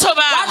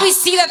ebyasoba What we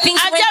see that things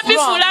ajja went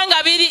wrong bifuula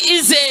nga biri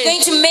is ize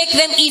going to make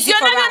them easy for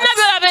byonna byonna us.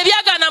 byolaba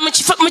ebyagaana mu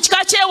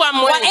kika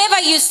kyewammwe Whatever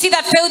you see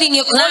that failed in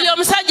your oyo clan,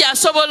 omusajja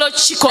asobola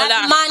okukikola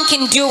that man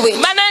can do it.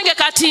 banange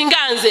kati nga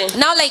nze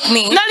Now like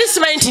me, nali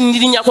simanyi nti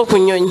ndirinnyako ku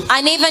nnyonyi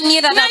I never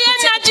knew that I naye could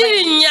take a plane.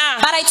 nagirinnya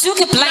But I took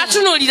a plane.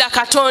 natunuulira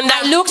katonda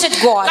I looked at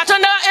God.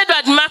 katonda wa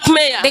edward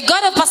macmeya The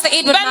God of Pastor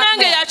Edward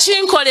banange Markman,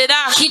 yakinkolera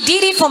He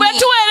did it for bwe me.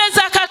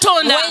 tuweereza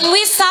katonda When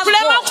we serve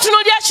tulema God,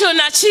 okutunuulira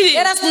kyonna kiri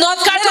let us not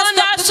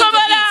katonda look at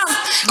asobola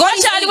this. God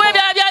is wakyaliwo able.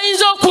 ebirala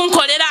by'ayinza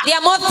okunkolera There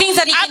are more things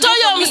that He can ate do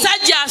oyo for me.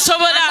 omusajja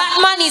asobola And that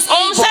man is able.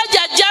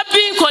 omusajja ajja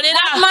binkolera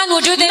That man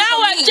will do them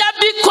naawe for me. ajja And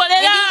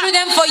bikolera He do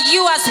them for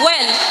you as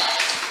well.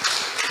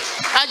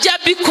 ajja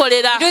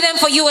bikolera Do them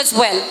for you as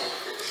well.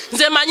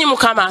 nze manyi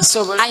mukama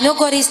asobola I know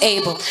God is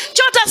able.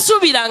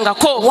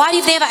 kyotasuubirangako What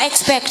you never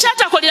expect,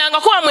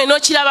 kyatakolerangako wamwe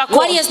n'okirabako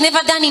what He has never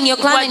done in your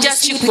clan and you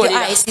see it with your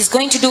eyes, He's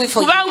going to do it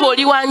for you. kubanga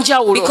oli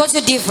wanjawulo Because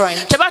you're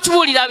different.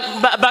 tebatubuulira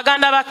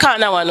baganda ba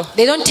kaana wano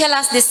They don't tell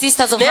us the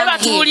sisters of naye Hannah here,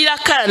 batubuulira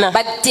kaana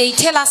but they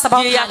tell us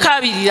about ye Hannah,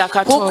 yakaabirira who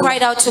katonda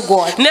cried out to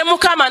God. ne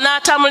mukama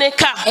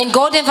n'atamuleka And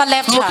God never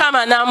left her.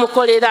 mukama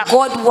n'amukolera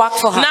God worked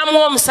for her.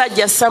 n'amuwa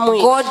omusajja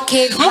samwiri God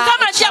gave her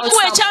mukama a ajja child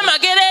kuwa Samuel.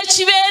 ekyamagero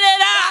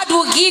ekibeerera God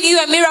will give you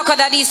a miracle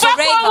that is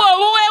forever. obwo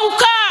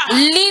obuwewuka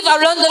Live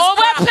around those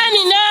obwa crowns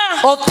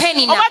penina of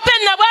Peninnah. obwa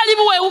penina bwali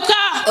buwewuka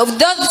Of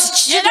those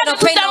children era of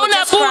Peninnah tuddamu were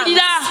just crowns.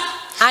 nabuulira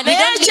And we naye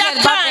don't give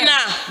them back ekyakaana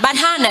then. But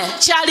Hannah,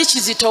 kyali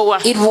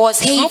kizitowa it was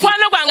heavy.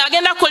 mukwano gwange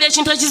agenda kukola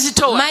ekintu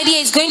ekizitowa My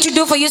dear is going to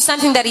do for you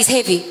something that is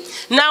heavy.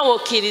 naawe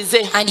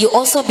okkirize And you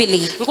also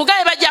believe.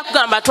 nkugaye bajja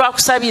kugamba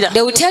twakusabira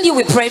They will tell you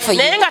we pray for you.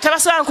 naye nga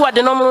tebasaba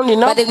nkuwadde n'omulundi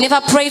no But they've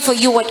never prayed for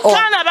you at all.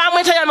 kaana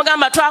bamwetaya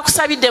mugamba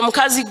twakusabidde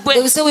mukazi They gwe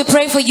will say we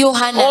pray for you,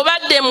 Hannah.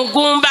 obadde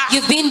mugumba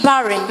You've been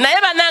barren. naye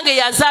bannange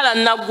yazaala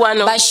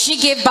naggwano But she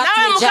gave back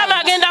nawe to a mukama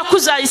giant. agenda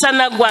kuzaalisa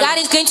naggwano God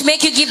is going to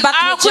make you give back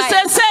to a giant.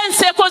 akusese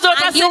enseko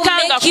And He'll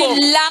make you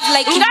z'otasekangako laugh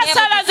like you nga never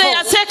sala ze before.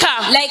 yaseka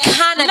Like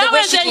Hannah, the nawe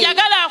way she ze did.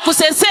 njagala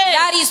akusese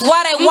That is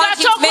what I nga want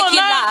Him to make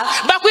you tokoma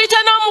laugh. bakuyite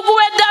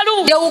n'omuguwa eddalu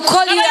They will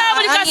call you naye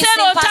buli an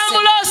kaseera insane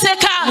otambula person.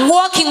 oseka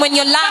Walking when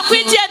you're laughing.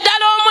 bakuyite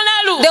eddala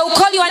omulalu They will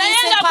call you an naye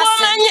insane nga person.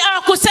 bw'omanyi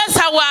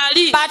akusesa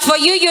waali But for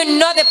you, you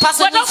know the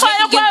person who is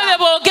bwetofaayo making you kwebyo laugh.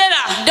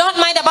 boogera Don't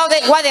mind about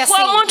what they're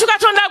saying. omuntu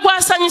katonda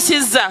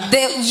gw'asanyusizza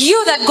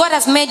You that God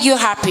has made you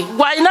happy.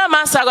 gw'alina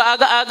amaaso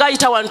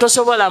agayita wano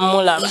tosobola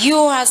mmulaba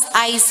You has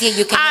eyes here,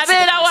 you can see the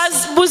abeera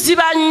person.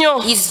 buziba nnyo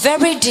He's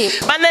very deep.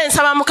 bannaye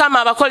nsaba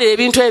mukama abakolera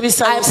ebintu I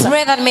ebisanyusa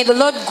pray that may the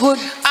Lord good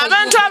for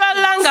abantu you.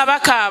 abalala nga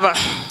bakaaba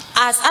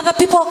As other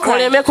people cry,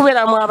 oleme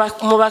kubeera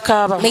mu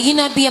bakaaba may you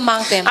not be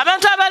among them.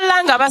 abantu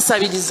abalala nga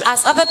basabiriza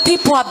As other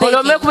people are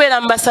oleme begging,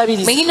 kubeera mu may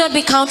basabiriza you not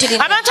be counted in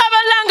them. abantu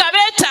abalala nga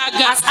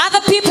beetaaga As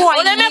other people are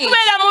in oleme need,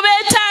 kubeera mu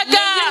beetaaga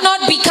may you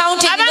not be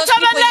counted in those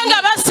abantu people abalala in nga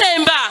need.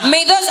 basemba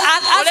May those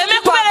other oleme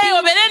people kubeera are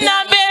obeere being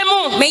ennamba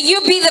emu May you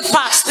be the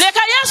first.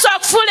 leka yesu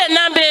akufuula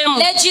ennamba emu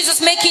Let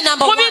Jesus make you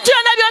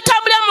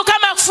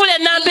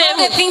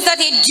the things that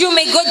he do,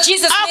 may God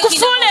Jesus make you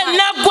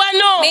number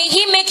one. May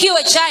he make you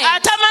a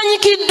giant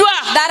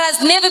that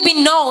has never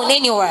been known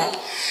anywhere.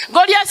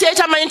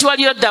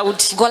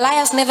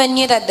 Goliath never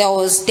knew that there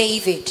was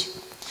David.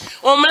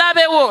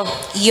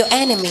 Your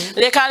enemy,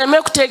 let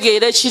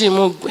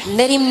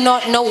him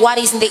not know what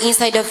is in the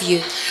inside of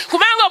you.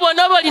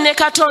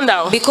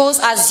 Because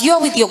as you're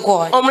with your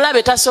God,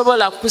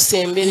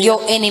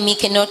 your enemy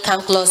cannot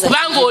come closer to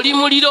you.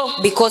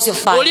 Because you're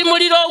fire. You're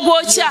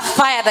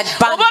fire that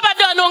burns.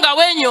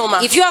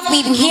 If you have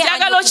been here, I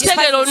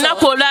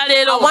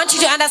want you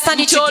to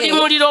understand it today, that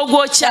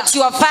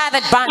you are fire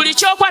that burns.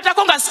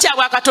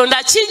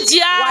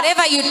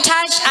 Whatever you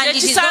touch and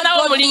it is not godly,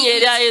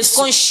 is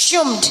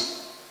consumed.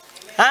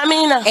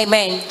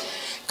 Amen.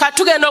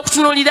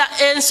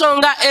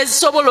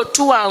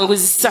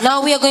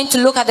 Now we are going to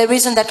look at the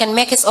reason that can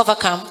make us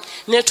overcome.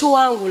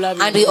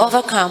 And we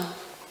overcome.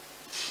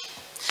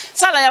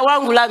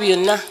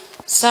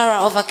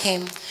 Sarah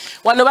overcame.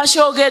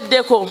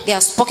 They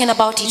have spoken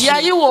about it here.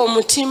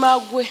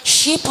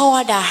 She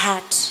poured her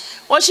heart.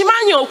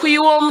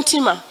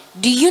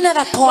 Do you know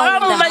that pouring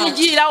the heart?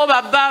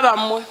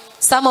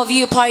 Some of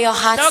you pour your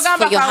hearts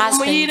for your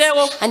husband,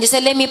 and you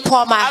say, let me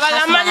pour my heart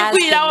for my husband.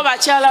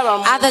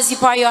 Others, you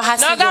pour your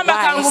hearts for your wives,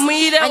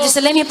 and you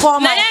say, let me pour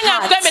my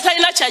heart.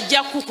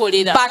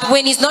 But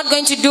when he's not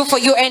going to do for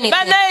you anything,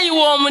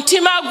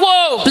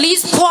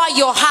 please pour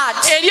your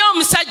heart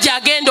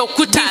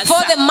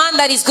before the man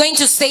that is going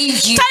to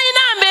save you.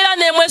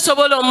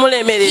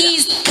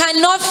 He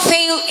cannot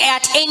fail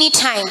at any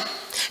time.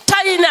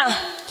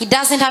 He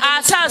doesn't have any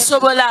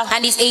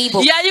and is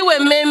able.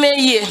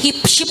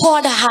 She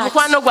poured her heart.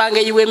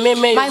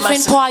 My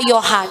friend, pour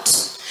your heart.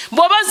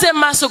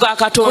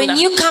 When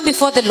you come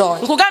before the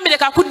Lord,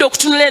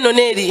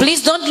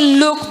 please don't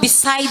look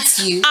besides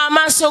you.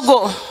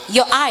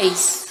 Your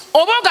eyes.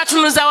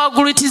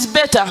 It is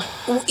better.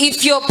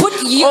 If you put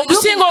you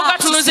looking up,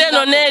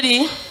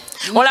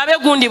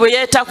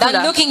 than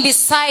looking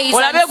beside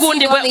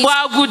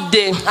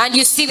and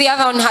you see the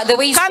other one, the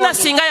way if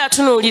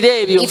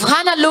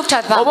Hannah looked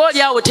at that,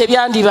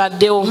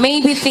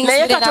 maybe things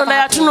wouldn't have happened.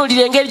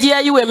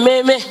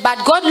 But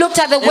God looked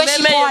at the way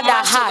she poured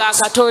her heart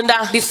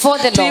before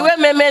the Lord.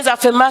 Let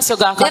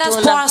us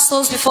pour our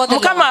souls before the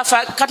Lord.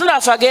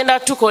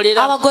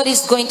 Our God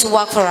is going to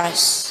work for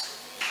us.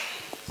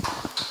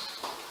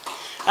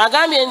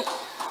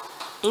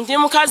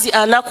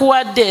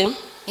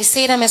 He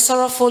said, I'm a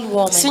sorrowful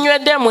woman.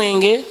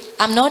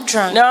 I'm not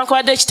drunk,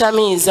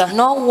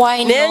 no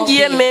wine, no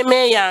beer, but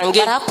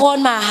I poured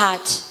my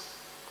heart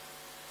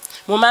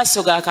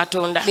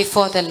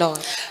before the Lord.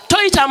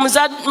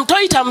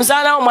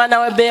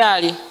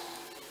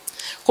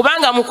 But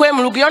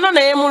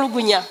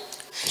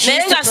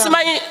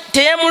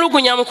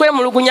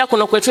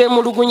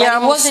it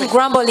wasn't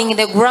grumbling,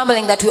 the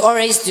grumbling that we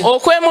always do.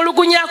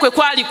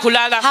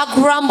 Her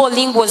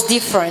grumbling was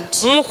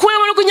different.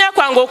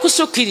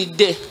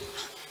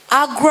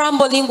 Our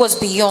grumbling was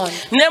beyond.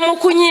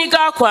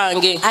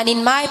 And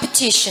in my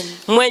petition,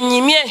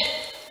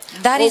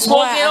 that is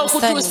why I'm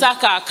standing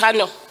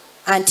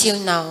until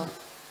now.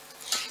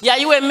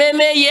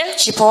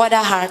 She poured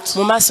her heart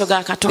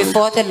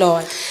before the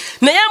Lord.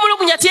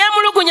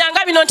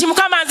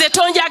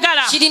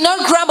 She did not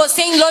grumble,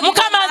 saying, Lord,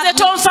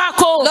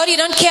 you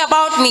don't care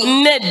about me.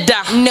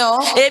 No.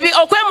 The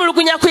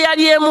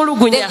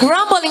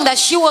grumbling that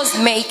she was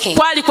making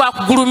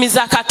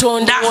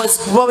was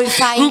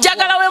glorifying God.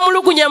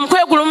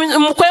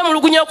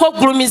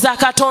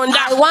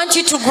 I want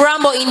you to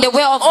grumble in the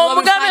way of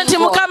glorifying God.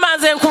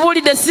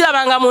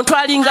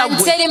 And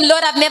tell him,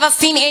 Lord, I've never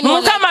seen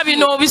anyone like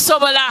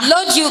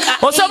you.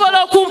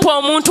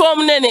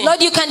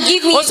 Lord, you can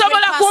give me a great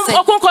person.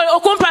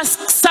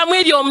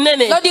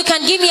 Lord, you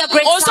can give me a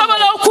great Samuel.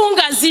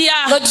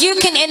 Lord, you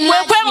can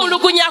enlarge me.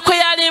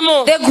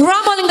 The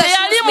grumbling that she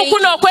was making,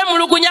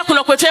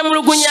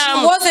 she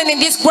wasn't in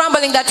this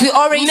grumbling that we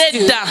already do.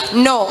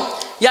 No.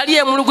 She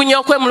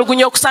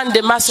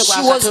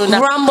was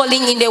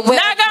grumbling in the way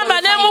of God.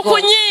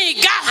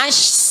 And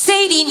she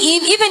said,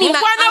 even in my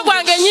anguish,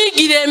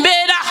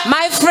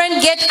 my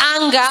friend get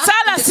anger.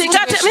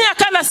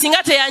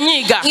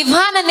 If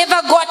Hannah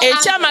never got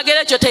anger,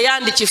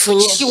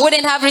 she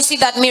wouldn't have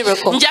received that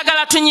miracle. But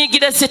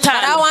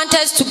I want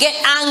us to get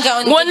anger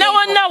on the devil.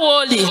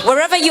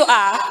 Wherever you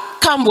are,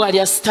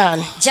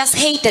 just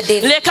hate the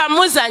devil.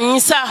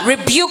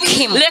 Rebuke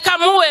him.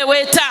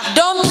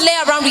 Don't play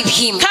around with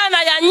him. Hannah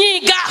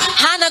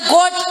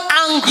got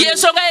angry.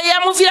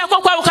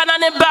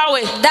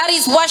 That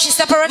is why she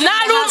separated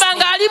her husband.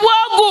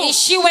 And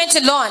she went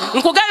alone.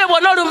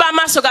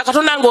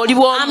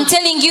 I'm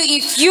telling you,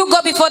 if you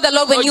go before the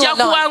Lord when you are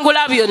alone,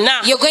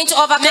 you're going to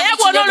overcome everything.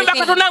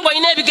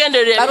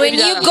 But when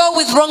you go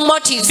with wrong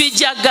motives,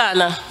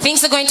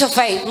 things are going to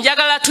fail.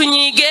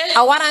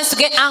 I want us to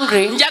get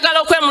angry.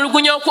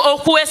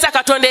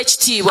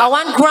 I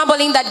want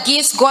grumbling that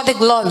gives God the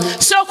glory.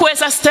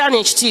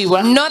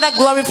 Not that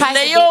glorifies the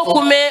devil,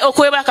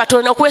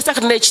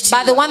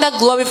 but the one that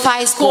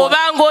glorifies God.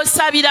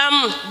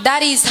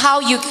 That is how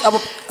you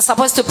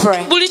supposed to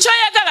pray.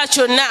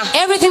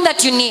 Everything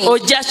that you need,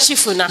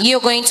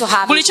 you're going to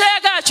have it.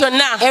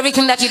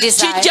 Everything that you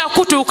desire, it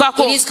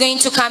is going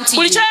to come to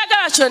you.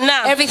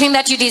 Everything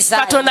that you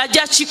desire, God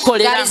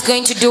is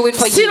going to do it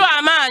for you.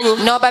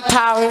 Not by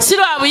power, not by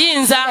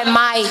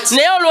might, but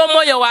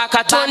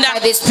by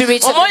the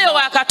Spirit of the Lord.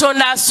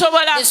 The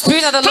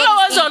Spirit of the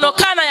Lord is able.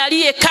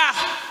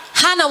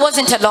 Hannah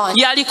wasn't alone.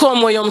 She had the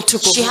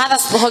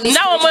Holy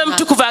Spirit.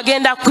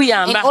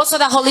 And also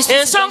the Holy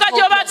Spirit.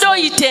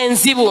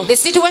 The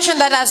situation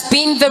that has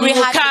been very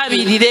hard,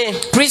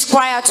 please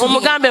cry out to him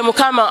and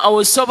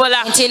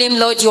tell him,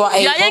 Lord, you are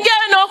able.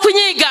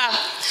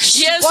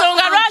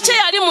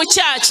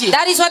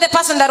 That is why the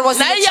person that was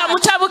in the church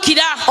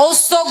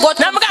also got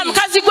confused and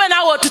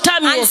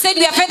said,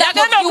 we are fed up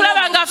of you.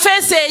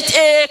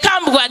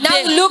 Now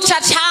he looked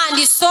at her and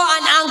he saw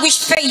an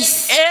anguished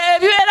face. I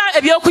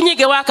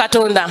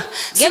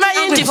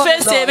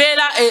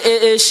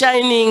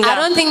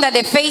don't think that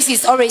the face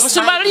is always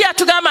smiling.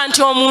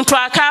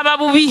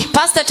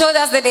 Pastor told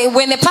us that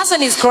when a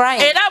person is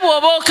crying, and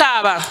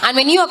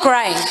when you are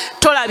crying,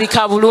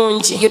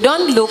 you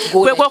don't look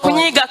good.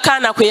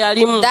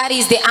 That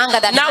is the anger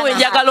that has.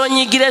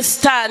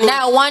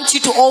 Now I want you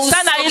to also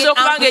get angry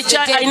with the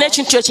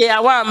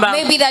devil.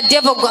 Maybe the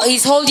devil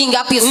is holding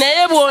up his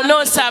hand.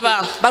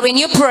 But when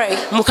you pray,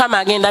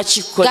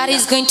 God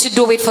is going to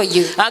do it for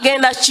you.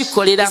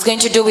 He's going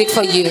to do it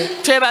for you. We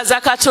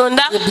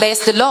bless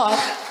the Lord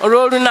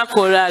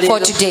for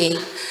today.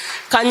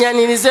 Let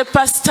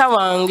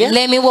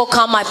me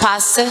welcome my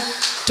pastor.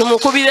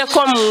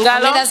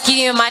 Let us give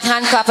him a mighty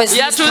hand clap as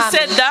he's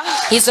coming.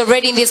 He's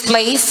already in this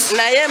place.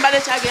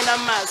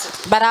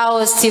 But I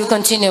will still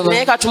continue.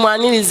 Let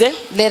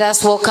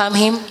us welcome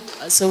him.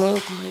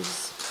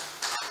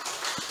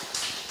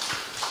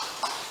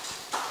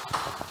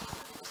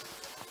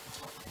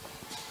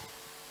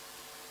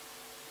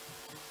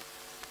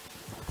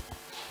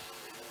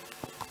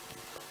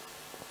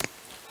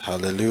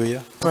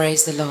 Hallelujah.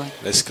 Praise the Lord.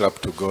 Let's clap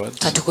to God.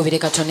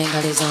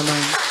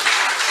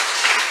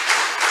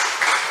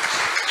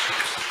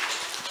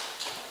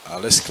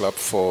 Let's clap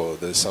for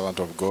the servant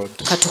of God.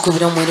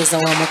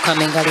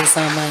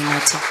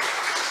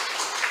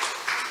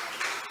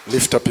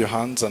 Lift up your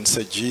hands and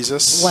say,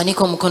 Jesus,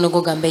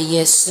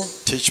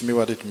 teach me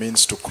what it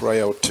means to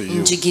cry out to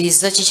you.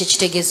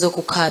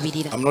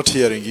 I'm not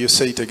hearing you.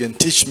 Say it again.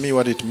 Teach me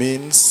what it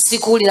means to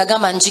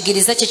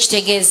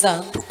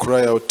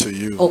cry out to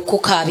you.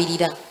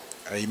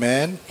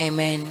 Amen.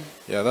 Amen.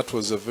 Yeah, that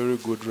was a very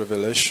good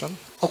revelation.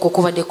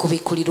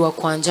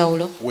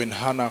 When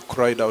Hannah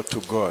cried out to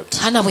God,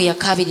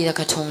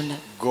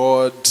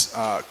 God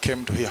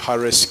came to her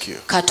rescue.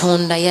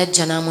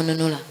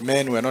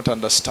 Men were not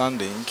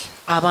understanding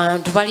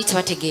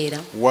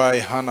why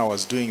Hannah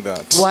was doing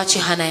that.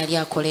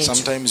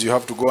 Sometimes you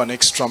have to go an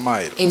extra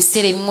mile. You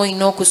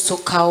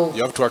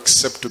have to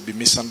accept to be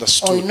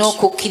misunderstood.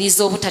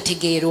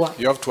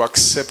 You have to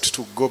accept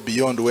to go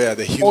beyond where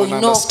the human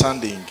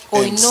understanding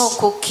ends,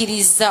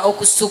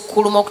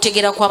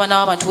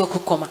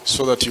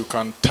 so that you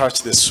can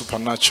touch the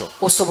supernatural.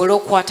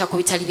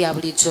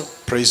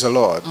 Praise the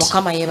Lord.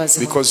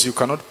 Because you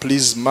cannot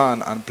please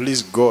man and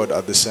please God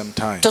at the same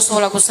time. There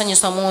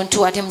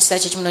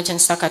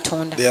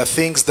are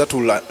things that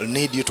will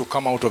need you to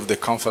come out of the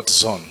comfort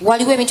zone.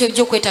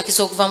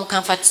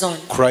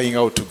 Crying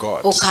out to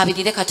God.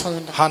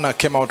 Hannah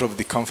came out of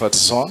the comfort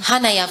zone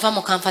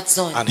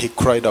and he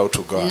cried out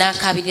to God.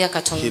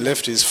 He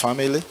left his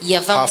family,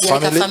 her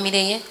family,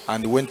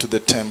 and went to the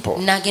temple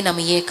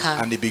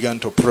and he began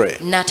to pray.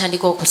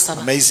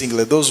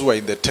 Amazingly, those who were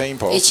in the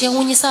temple,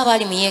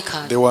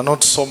 they were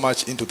not so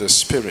much into the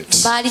spirit,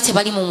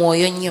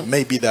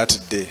 maybe that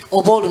day,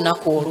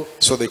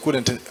 so they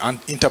couldn't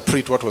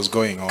interpret what was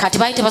going on.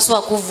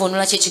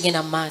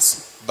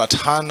 But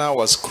Hannah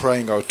was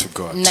crying out to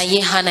God.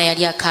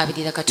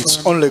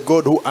 It's only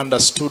God who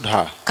understood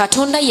her.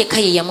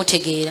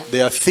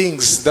 There are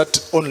things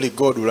that only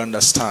God will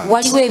understand.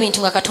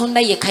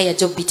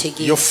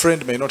 Your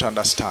friend may not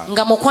understand.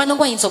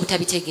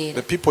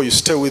 The people you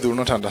stay with will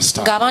not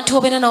understand. But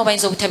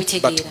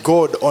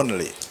God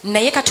only is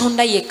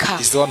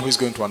the one who is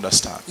going to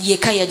understand.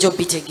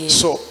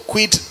 So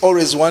quit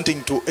always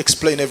wanting to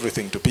explain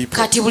everything to people.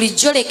 I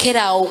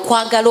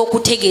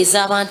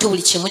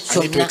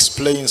need to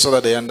explain so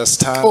that they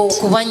understand. They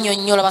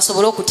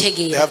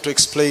have to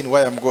explain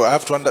why I'm going. They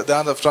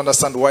have to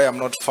understand why I'm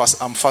not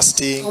fast. I'm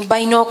fasting.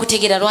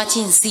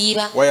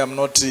 Why I'm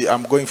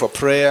going for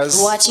prayers.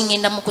 Why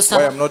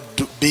I'm not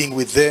being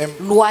with them.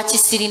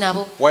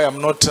 Why I'm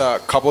not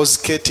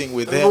communicating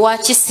with them.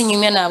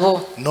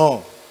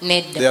 No.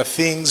 There are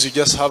things you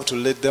just have to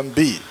let them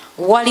be.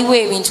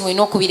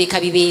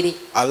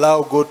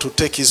 Allow God to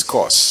take his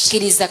course.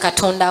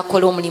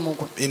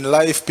 In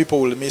life, people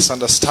will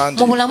misunderstand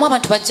you.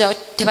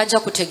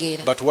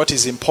 But what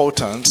is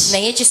important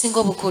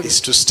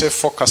is to stay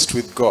focused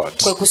with God.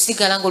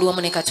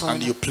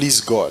 And you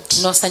please God.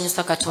 And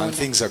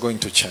things are going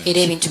to change.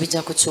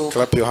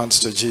 Clap your hands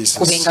to Jesus.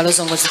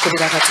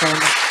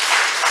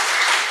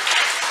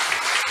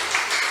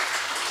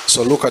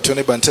 So look at your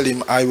neighbor and tell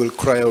him, I will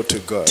cry out to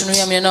God. And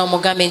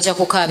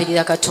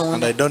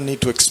I don't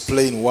need to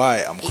explain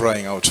why I'm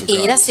crying out to God.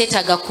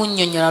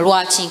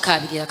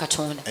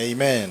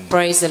 Amen.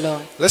 Praise the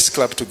Lord. Let's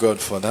clap to God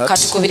for that.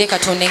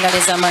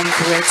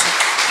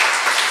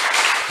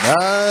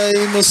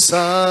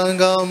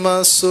 Musanga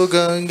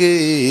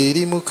masogange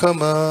eri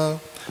mukama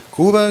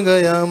kubanga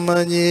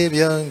yamanye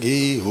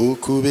byange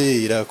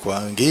okubeera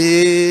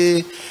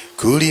kwange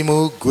kuli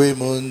mugwe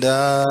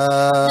monda.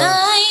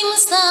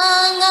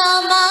 Musanga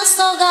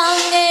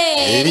masogange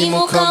eri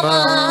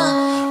mukama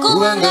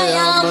kubanga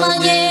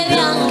yamanye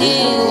byange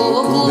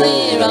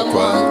okubeera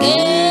kwange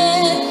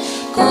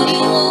kuli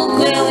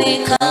mugwe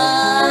weka.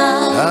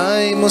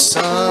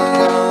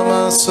 Musanga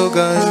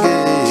masogange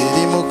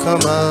eri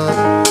mukama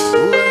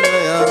kubanga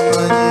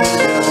yamanye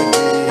byange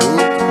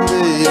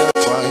okubeera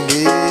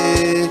kwange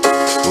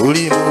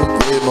kuli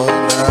mugwe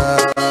monda.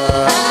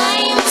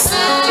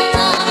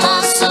 Musanga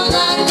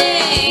masogange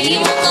eri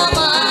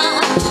mukama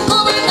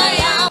kubanga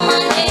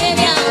yamanye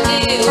byange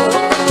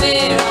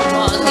okubeera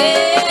kwange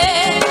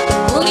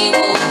kuli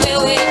mugwe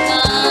weka.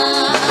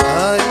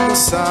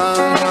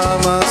 Musanga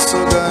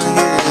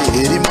masogange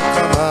eri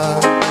mukama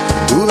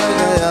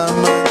kubanga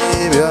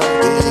yamanye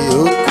byange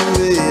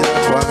okubeera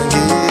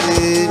kwange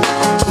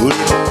kuli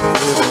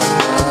mugwe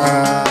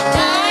monda.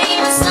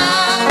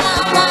 Musanga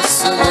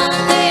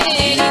masogange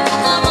eri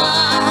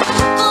mukama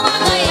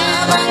kubanga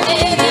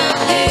yamanye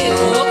byange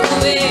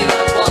okubeera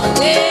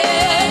kwange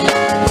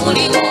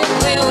kuli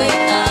mugwe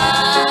weka.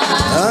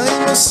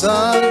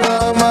 Musanga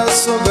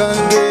maso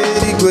gange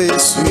eri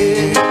gweswe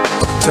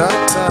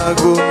tata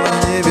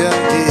gomanye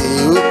byange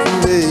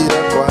okubeera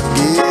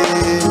kwange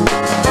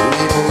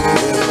kuli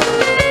mugwe monda.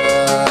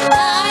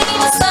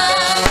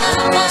 Musanga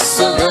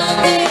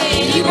masogange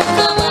eri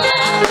mukama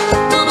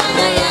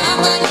kubanga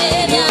yamanye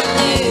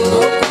byange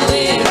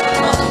okubeera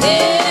kwange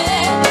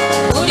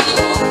kuli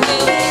mugwe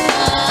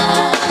weka.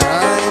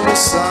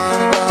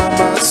 Musanga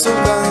maso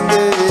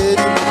gange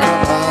eri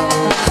mukama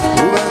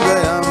kubanga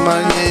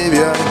yamanye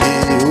byange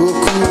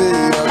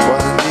okubeera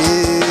kwange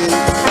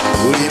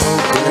kuli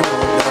mugwe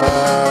monda.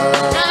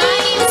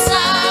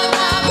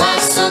 Musanga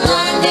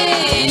masogange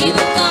eri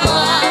mukama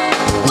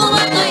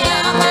kubanga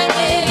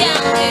yamanye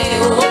byange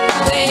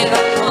okubeera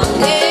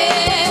kwange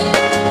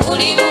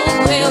kuli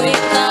mugwe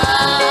weka.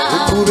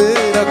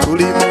 Okubeera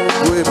kuli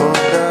mugwe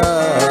monda.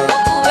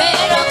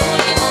 Okubeera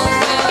kuli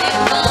mugwe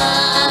weka.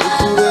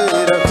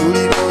 Okubeera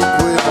kuli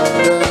mugwe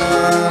monda.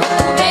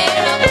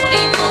 Okubeera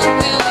kuli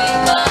mugwe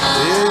weka.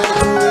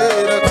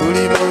 Okubeera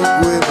kuli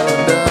mugwe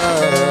monda.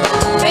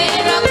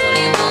 Okubeera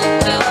kuli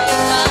mugwe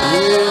weka.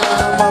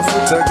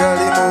 Amafuta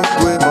gali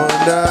mugwe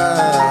monda.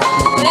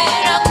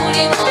 Okubeera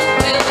kuli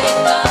mugwe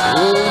weka.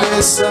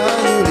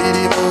 Essanyu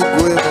liri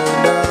mugwe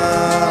monda.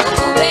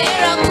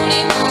 Okubeera kuli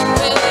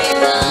mugwe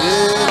weka.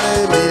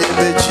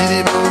 Emirembe kiri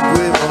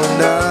mugwe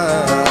monda.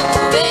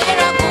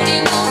 Okubeera kuli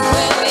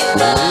mugwe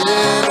weka.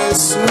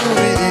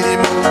 Essuubi liri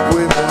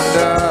mugwe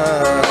monda.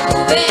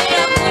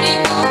 Okubeera kuli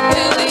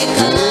mugwe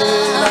weka.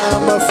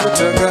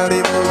 Amafuta gali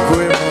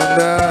mugwe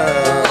monda.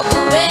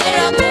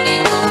 Okubeera kuli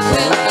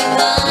mugwe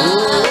weka.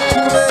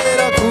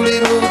 Okubeera kuli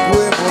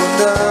mugwe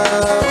monda.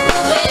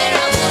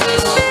 Okubeera kuli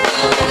mugwe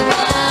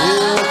weka.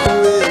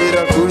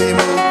 Okubeera kuli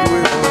mugwe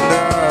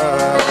monda.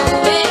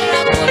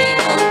 Okubeera kuli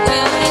mugwe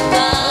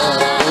weka.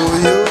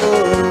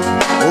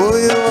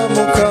 Oyo wa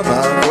Mukama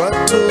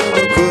kwata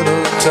omukono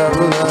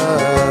tabula.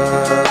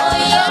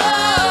 Oyo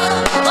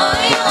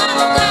wa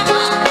Mukama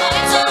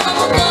kwata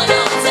omukono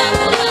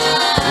tabula.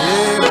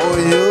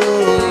 Oyo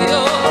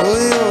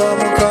wa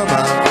Mukama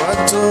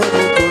kwata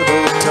omukono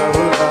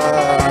tabula.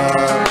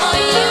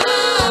 Oyo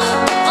wa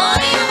Mukama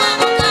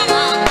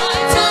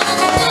kwata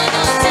omukono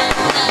tabula.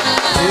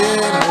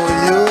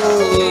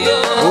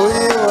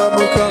 Oyo wa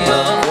Mukama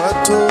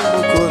kwata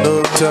omukono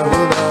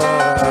tabula.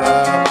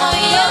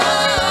 Oyo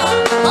wa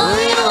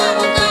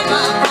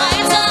Mukama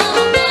kwata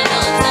omukono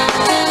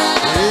tabula.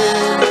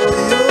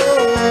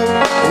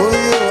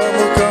 Oyo wa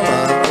Mukama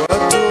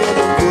kwata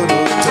omukono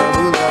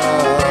tabula.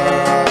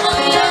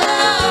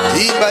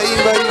 Imba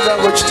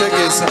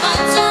ng'okitegeeza.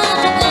 Kwata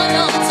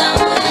omukono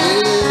tabula.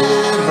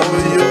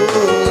 Oyo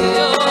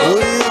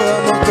wa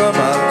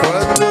Mukama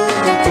kwata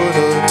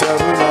omukono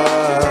tabula.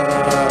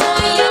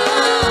 Oyo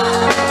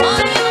wa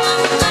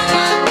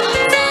Mukama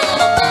kwata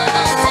omukono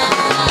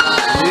tabula.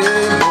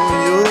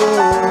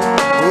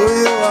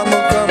 Oyo wa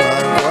Mukama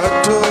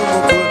kwata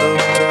omukono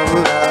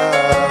tabula.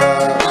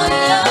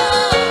 Oyo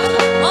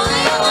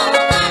wa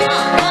Mukama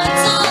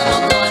kwata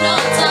omukono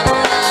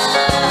tabula.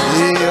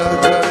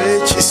 Agaba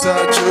ekisa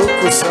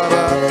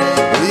ky'okusaba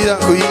olira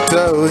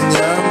kuyita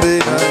onyambe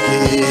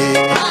nange.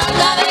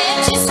 Agaba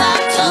ekisa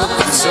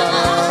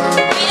ky'okusaba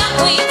olira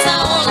kuyita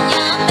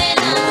onyambe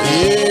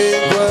nange.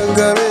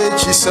 Gwagaba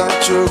ekisa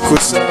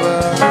ky'okusaba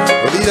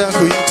olira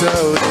kuyita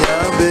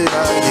onyambe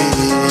nange.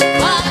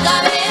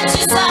 Agaba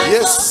ekisa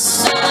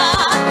ky'okusaba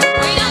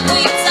olira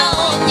kuyita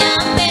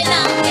onyambe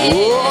nange.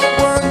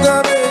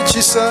 Gwagaba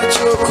ekisa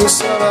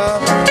ky'okusaba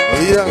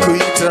olira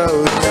kuyita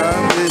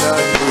onyambe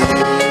nange.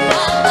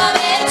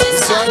 Agaba ekisa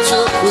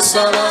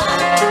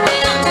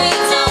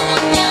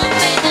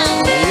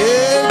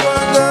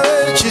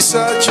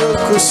ekisa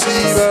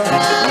ky'okusiiba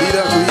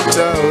olira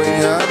kuyita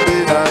onyambe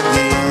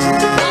nange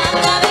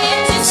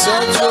ekisa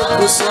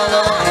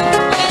ky'okusaba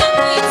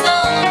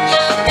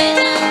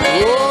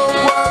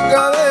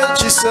okwagala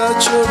ekisa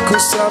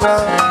ky'okusaba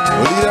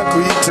olira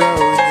kuyita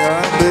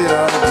onyambe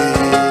nange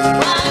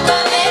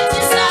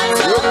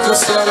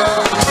ky'okusaba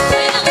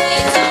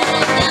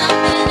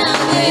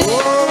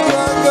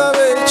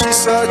okwagala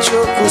ekisa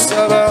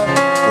ky'okusaba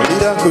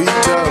olira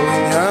kuyita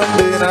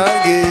onyambe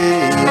nange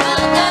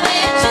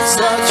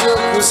ekisa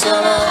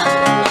ky'okusaba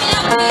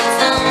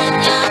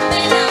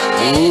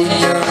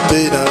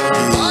onyambe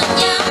nange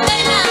onyambe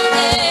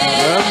nange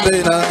onyambe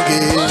nange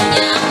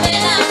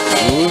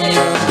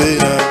onyambe nange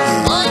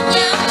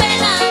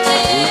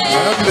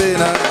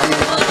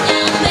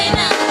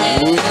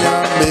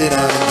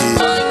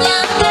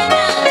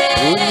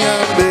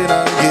onyambe nange onyambe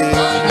nange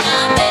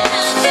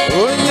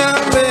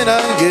onyambe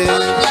nange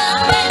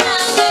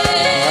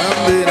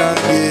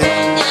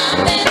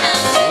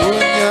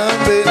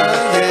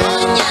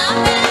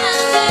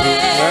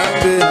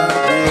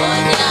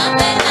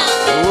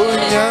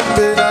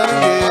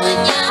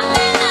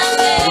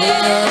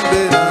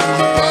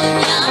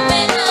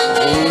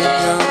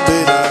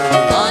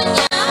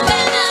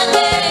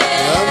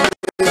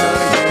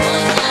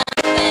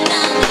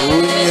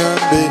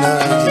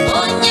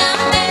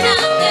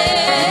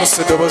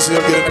eddoboozi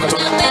lyogere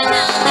Katonda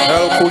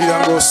okuwulira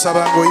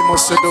ng'osaba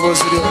ng'oyimusa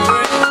eddoboozi lyo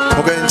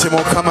mugaye nti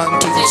Mukama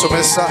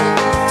nsomesa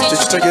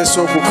tekitegeeza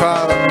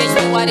okukaaba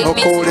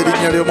n'okowoola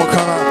erinnya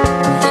ly'Omukama.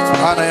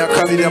 Ana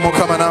yakabirira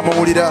Mukama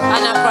n'amuwulira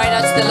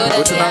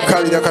bwe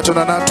tunaakabirira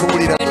Katonda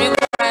n'atuwulira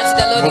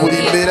mu buli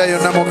mbeera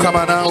yonna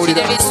Mukama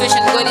n'awulira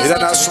era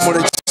n'asumula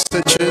ekisa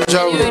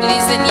ekyenjawulo.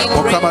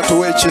 Mukama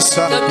tuwe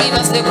ekisa,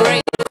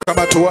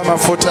 Mukama tuwe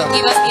amafuta,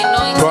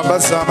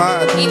 twambaze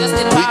amaanyi,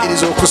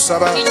 tuyigirize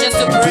okusaba,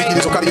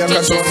 tuyigirize okukabirira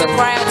Katonda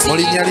mu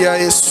linnya lya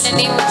Yesu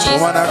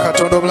omwana wa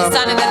Katonda omulamu.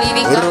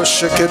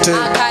 Roshekete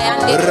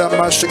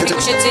ramashekete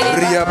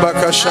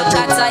riabakashate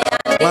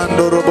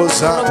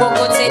mandoroboza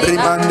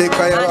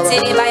rimandeka yababa.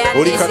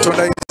 Oli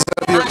Katonda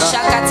byonna,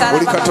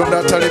 oli Katonda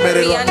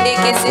atalemererwa,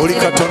 oli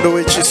Katonda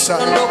w'ekisa.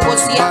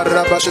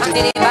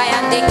 Marabashete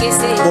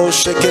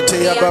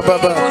moshekete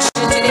yabababa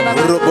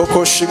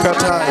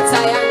robokoshikata.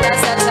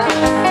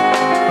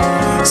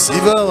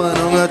 Siba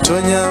wano nga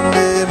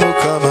tonyambe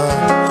Mukama,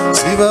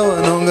 siba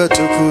wano nga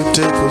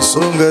tukutte ku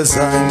nsonga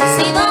zange.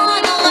 Siba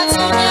wano nga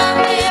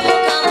tonyambe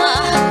Mukama,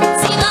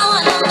 siba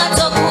wano nga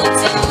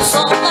tukutte ku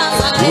nsonga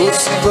zange.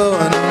 Siba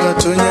wano nga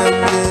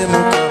tonyambe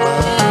Mukama,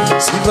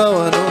 siba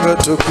wano nga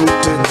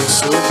tukutte ku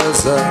nsonga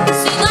zange.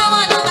 Siba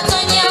wano nga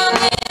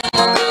tonyambe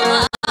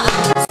Mukama,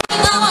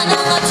 siba wano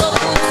nga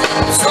tukutte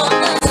ku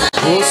nsonga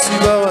zange.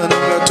 Siba wano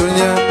nga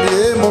tonyambe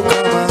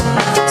Mukama,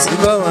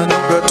 siba wano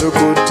nga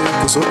tukutte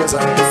ku nsonga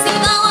zange.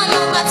 Siba wano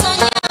nga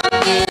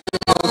tonyambe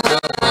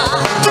Mukama,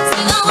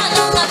 siba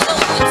wano nga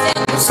tukutte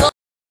ku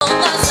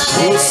nsonga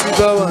zange.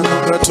 Siba wano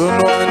nga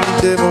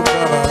tonwanidde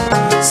Mukama,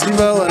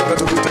 siba wano nga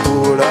tukutte ku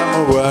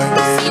bulamu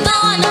bwange. Siba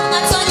wano nga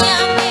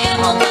tonyambe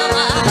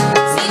Mukama,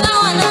 siba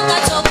wano nga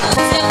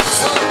tukutte ku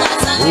nsonga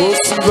zange.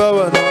 Siba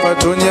wano nga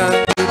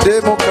tonyambe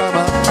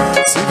Mukama,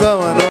 siba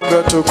wano nga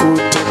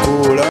tukutte ku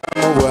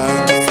bulamu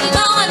bwange.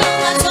 Siba wano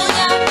nga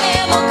tonyambe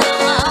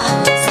Mukama,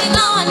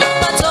 siba wano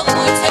nga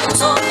tukutte ku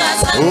nsonga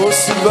zange.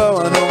 Siba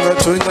wano nga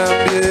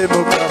tonyambe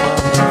Mukama,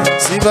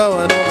 siba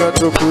wano nga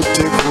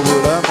tukutte ku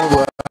bulamu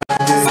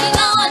bwange.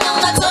 Siba wano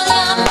nga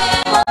tonyambe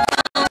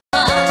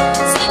Mukama,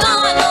 siba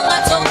wano nga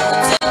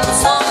tukutte ku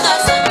nsonga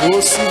zange.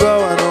 Siba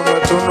wano nga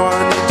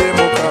tonwanidde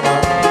Mukama,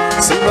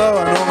 siba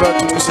wano nga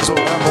tutuusiza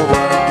obulamu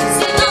bwange.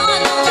 Siba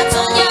wano nga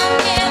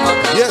tonyambe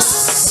Mukama, yes,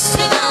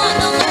 siba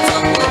wano nga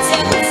tukutte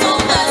ku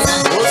nsonga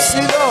zange.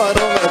 Siba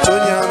wano nga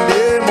tonyambe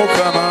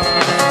Mukama,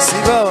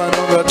 siba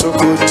wano nga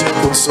tukutte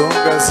ku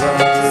nsonga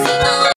zange.